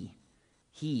he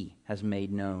has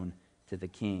made known to the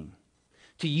king.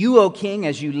 To you, O king,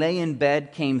 as you lay in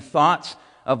bed, came thoughts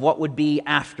of what would be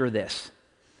after this.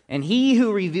 And he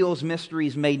who reveals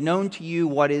mysteries made known to you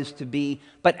what is to be.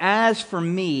 But as for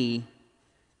me,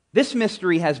 this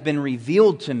mystery has been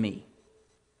revealed to me,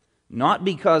 not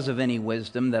because of any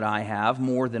wisdom that I have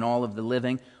more than all of the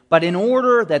living, but in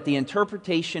order that the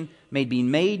interpretation may be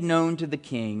made known to the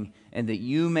king, and that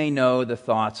you may know the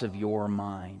thoughts of your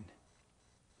mind.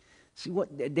 See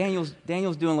what Daniel's doing a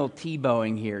little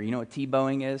Tebowing here. You know what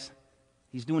Tebowing is?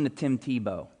 He's doing the Tim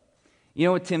Tebow. You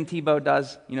know what Tim Tebow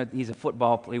does? He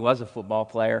was a football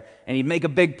player, and he'd make a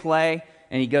big play,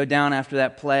 and he'd go down after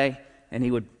that play, and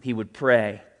he would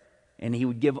pray, and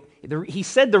he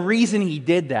said the reason he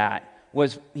did that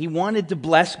was he wanted to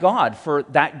bless God for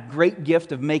that great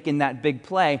gift of making that big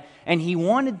play, and he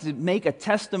wanted to make a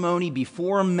testimony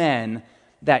before men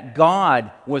that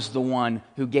God was the one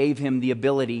who gave him the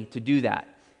ability to do that.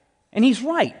 And he's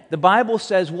right. The Bible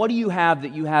says, what do you have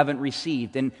that you haven't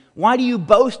received? And why do you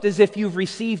boast as if you've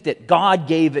received it? God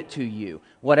gave it to you,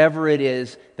 whatever it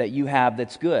is that you have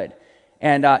that's good.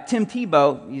 And Tim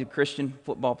Tebow, he's a Christian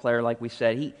football player, like we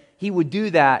said, he would do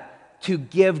that to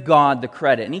give God the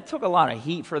credit. And he took a lot of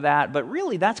heat for that, but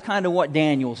really that's kind of what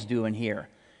Daniel's doing here.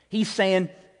 He's saying,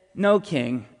 no,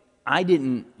 king, I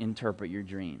didn't interpret your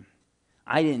dream.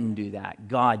 I didn't do that.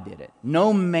 God did it.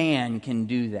 No man can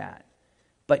do that.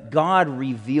 But God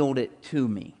revealed it to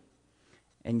me.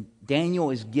 And Daniel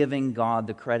is giving God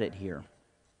the credit here.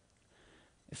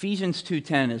 Ephesians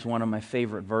 2:10 is one of my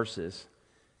favorite verses.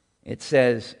 It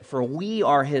says, "For we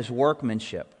are his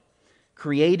workmanship,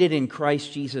 created in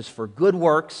Christ Jesus for good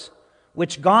works,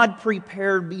 which God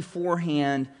prepared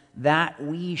beforehand that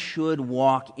we should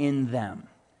walk in them."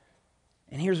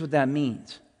 And here's what that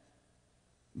means.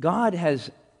 God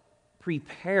has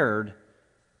prepared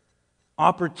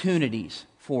opportunities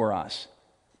for us.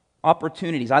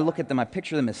 Opportunities. I look at them, I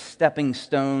picture them as stepping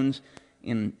stones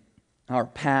in our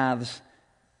paths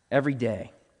every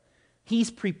day.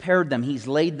 He's prepared them. He's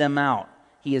laid them out.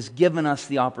 He has given us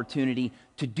the opportunity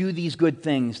to do these good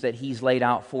things that He's laid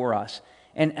out for us.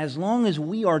 And as long as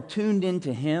we are tuned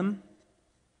into Him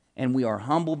and we are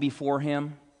humble before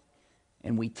Him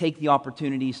and we take the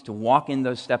opportunities to walk in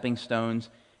those stepping stones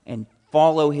and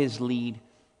follow His lead,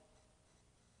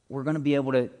 we're going to be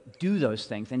able to do those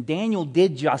things. And Daniel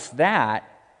did just that,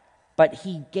 but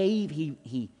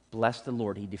he blessed the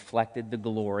Lord. He deflected the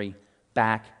glory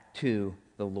back to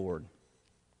the Lord.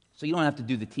 So you don't have to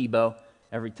do the Tebow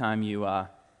every time you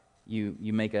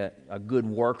make a good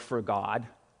work for God,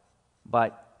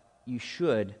 but you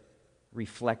should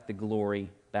reflect the glory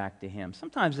back to Him.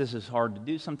 Sometimes this is hard to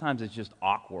do. Sometimes it's just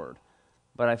awkward,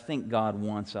 but I think God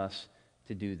wants us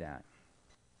to do that.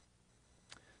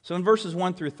 So in verses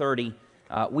 1 through 30,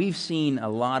 we've seen a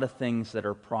lot of things that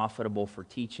are profitable for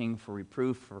teaching, for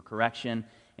reproof, for correction,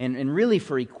 and really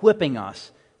for equipping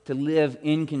us to live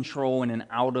in control in an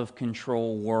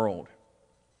out-of-control world.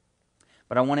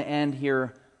 But I want to end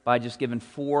here by just giving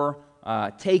four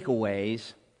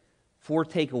takeaways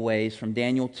from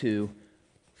Daniel 2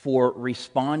 for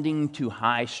responding to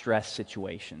high-stress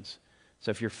situations.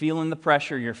 So if you're feeling the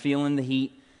pressure, you're feeling the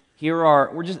heat, these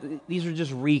are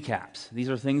just recaps. These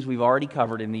are things we've already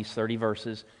covered in these 30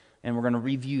 verses, and we're going to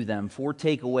review them. 4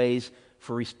 takeaways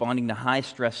for responding to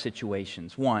high-stress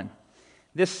situations. 1,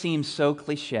 this seems so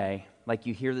cliche, like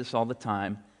you hear this all the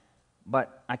time,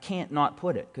 but I can't not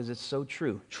put it because it's so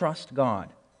true. Trust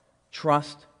God.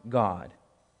 Trust God.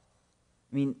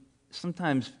 I mean,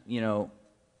 sometimes,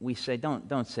 we say,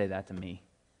 don't say that to me.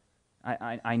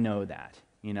 I know that,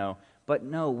 But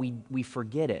no, we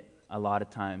forget it a lot of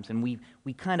times, and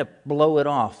we kind of blow it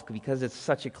off because it's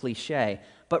such a cliche.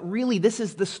 But really, this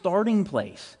is the starting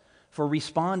place for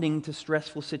responding to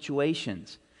stressful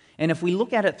situations. And if we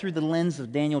look at it through the lens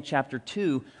of Daniel chapter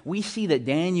 2, we see that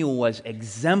Daniel was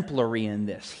exemplary in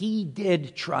this. He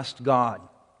did trust God.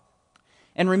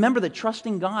 And remember that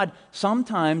trusting God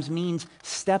sometimes means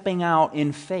stepping out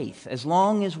in faith. As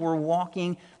long as we're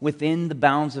walking within the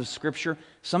bounds of Scripture,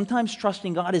 sometimes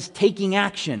trusting God is taking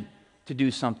action to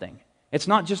do something. It's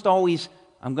not just always,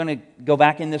 I'm going to go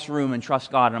back in this room and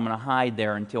trust God and I'm going to hide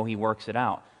there until He works it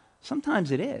out. Sometimes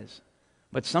it is.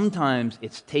 But sometimes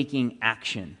it's taking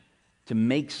action to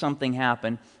make something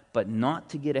happen, but not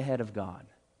to get ahead of God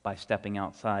by stepping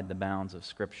outside the bounds of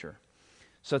Scripture.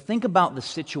 So think about the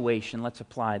situation. Let's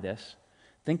apply this.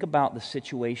 Think about the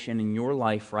situation in your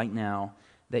life right now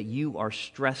that you are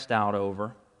stressed out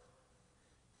over.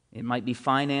 It might be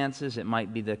finances. It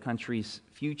might be the country's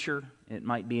future. It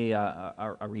might be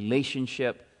a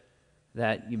relationship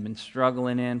that you've been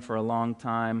struggling in for a long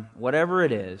time. Whatever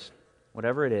it is,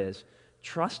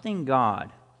 trusting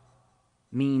God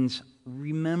means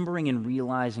remembering and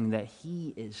realizing that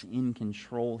He is in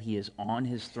control, He is on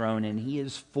His throne, and He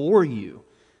is for you.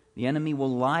 The enemy will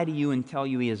lie to you and tell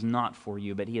you he is not for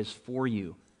you, but he is for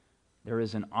you. There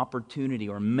is an opportunity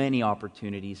or many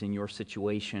opportunities in your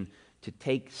situation to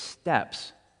take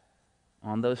steps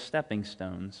on those stepping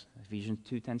stones, Ephesians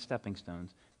 2:10 stepping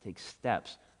stones, take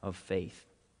steps of faith.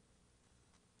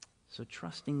 So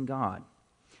trusting God.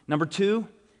 Number 2,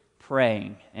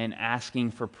 praying and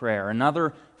asking for prayer.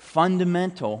 Another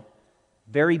fundamental,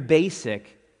 very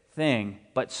basic thing,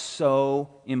 but so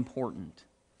important.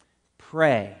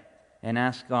 Pray and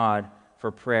ask God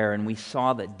for prayer. And we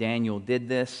saw that Daniel did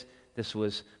this. This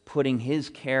was putting his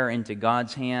care into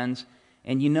God's hands.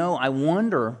 And I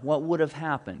wonder what would have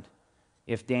happened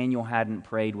if Daniel hadn't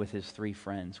prayed with his 3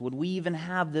 friends. Would we even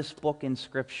have this book in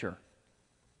Scripture?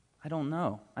 I don't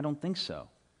know. I don't think so.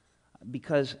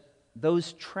 Because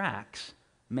those tracks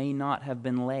may not have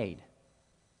been laid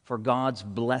for God's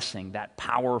blessing, that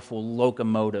powerful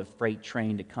locomotive freight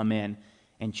train to come in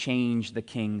and change the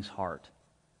king's heart.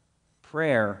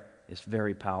 Prayer is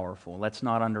very powerful. Let's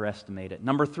not underestimate it.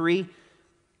 Number 3,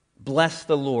 bless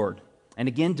the Lord. And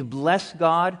again, to bless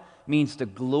God means to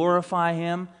glorify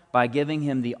Him by giving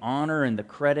Him the honor and the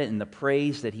credit and the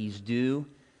praise that He's due.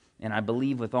 And I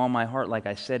believe with all my heart, like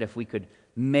I said, if we could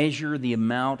measure the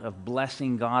amount of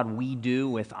blessing God we do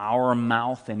with our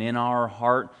mouth and in our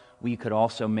heart, we could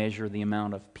also measure the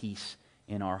amount of peace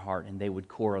in our heart, and they would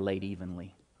correlate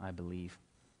evenly, I believe.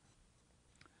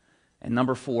 And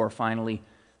number 4, finally,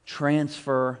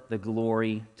 transfer the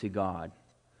glory to God.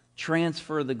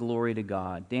 Transfer the glory to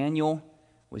God. Daniel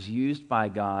was used by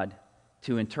God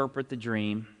to interpret the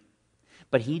dream,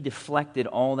 but he deflected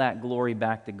all that glory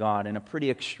back to God in a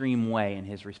pretty extreme way in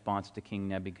his response to King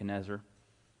Nebuchadnezzar.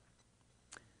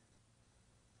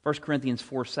 1 Corinthians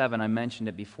 4:7, I mentioned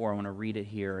it before. I want to read it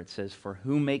here. It says, "For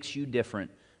who makes you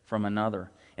different from another?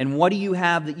 And what do you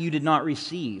have that you did not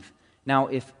receive? Now,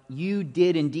 if you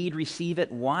did indeed receive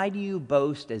it, why do you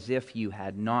boast as if you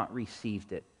had not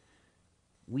received it?"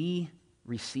 We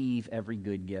receive every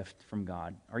good gift from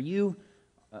God. Are you,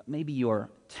 maybe you're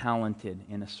talented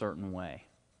in a certain way.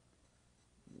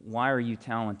 Why are you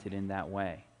talented in that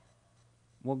way?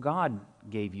 Well, God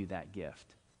gave you that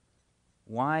gift.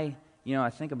 Why? I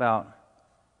think about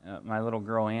my little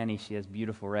girl Annie. She has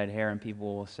beautiful red hair, and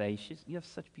people will say, "You have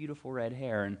such beautiful red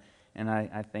hair." And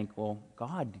I think, well,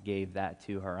 God gave that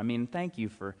to her. I mean, thank you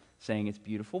for saying it's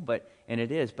beautiful, and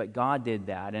it is, but God did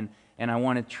that. And I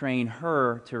want to train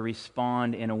her to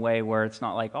respond in a way where it's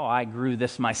not like, "Oh, I grew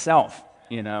this myself,"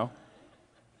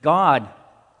 God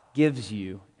gives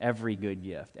you every good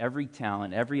gift, every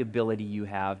talent, every ability you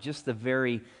have, just the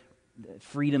very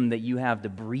freedom that you have to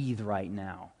breathe right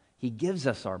now. He gives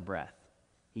us our breath.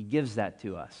 He gives that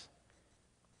to us.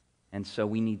 And so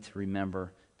we need to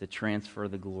remember to transfer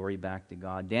the glory back to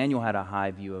God. Daniel had a high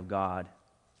view of God,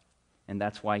 and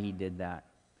that's why he did that.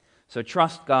 So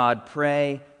trust God,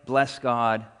 pray, bless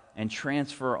God, and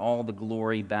transfer all the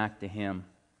glory back to Him.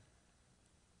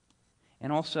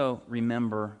 And also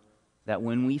remember that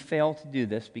when we fail to do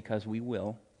this, because we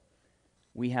will,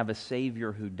 we have a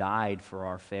Savior who died for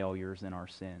our failures and our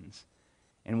sins.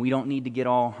 And we don't need to get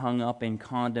all hung up in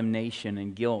condemnation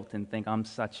and guilt and think, I'm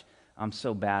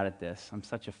so bad at this. I'm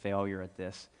such a failure at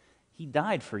this. He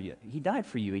died for you. He died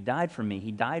for you. He died for me.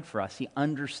 He died for us. He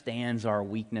understands our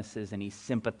weaknesses and He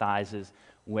sympathizes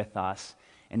with us.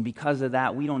 And because of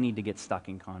that, we don't need to get stuck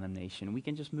in condemnation. We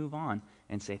can just move on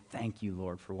and say, "Thank you,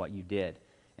 Lord, for what you did."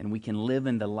 And we can live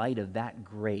in the light of that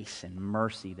grace and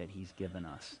mercy that He's given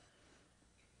us.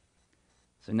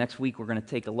 So next week, we're going to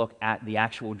take a look at the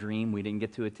actual dream. We didn't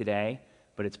get to it today,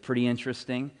 but it's pretty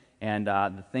interesting. And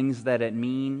the things that it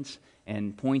means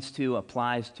and points to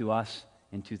applies to us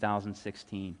in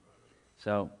 2016.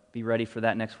 So be ready for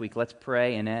that next week. Let's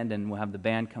pray and end, and we'll have the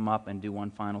band come up and do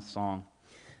one final song.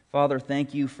 Father,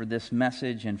 thank you for this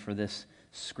message and for this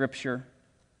scripture.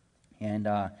 And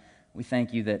we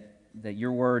thank you that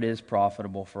your word is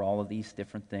profitable for all of these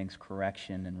different things,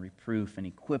 correction and reproof and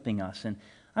equipping us. And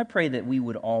I pray that we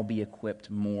would all be equipped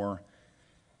more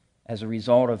as a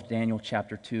result of Daniel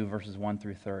chapter 2, verses 1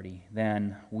 through 30,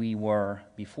 than we were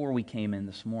before we came in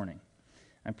this morning.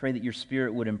 I pray that your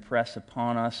Spirit would impress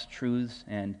upon us truths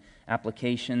and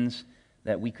applications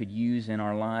that we could use in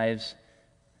our lives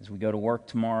as we go to work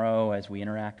tomorrow, as we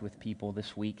interact with people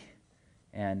this week,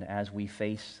 and as we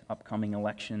face upcoming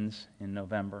elections in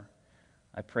November.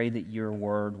 I pray that your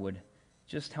word would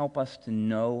just help us to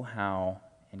know how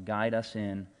and guide us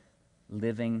in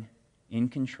living in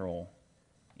control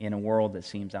in a world that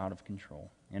seems out of control.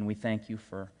 And we thank you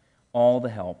for all the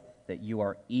help that you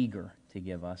are eager to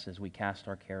give us as we cast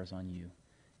our cares on you.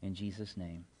 In Jesus'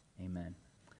 name, amen.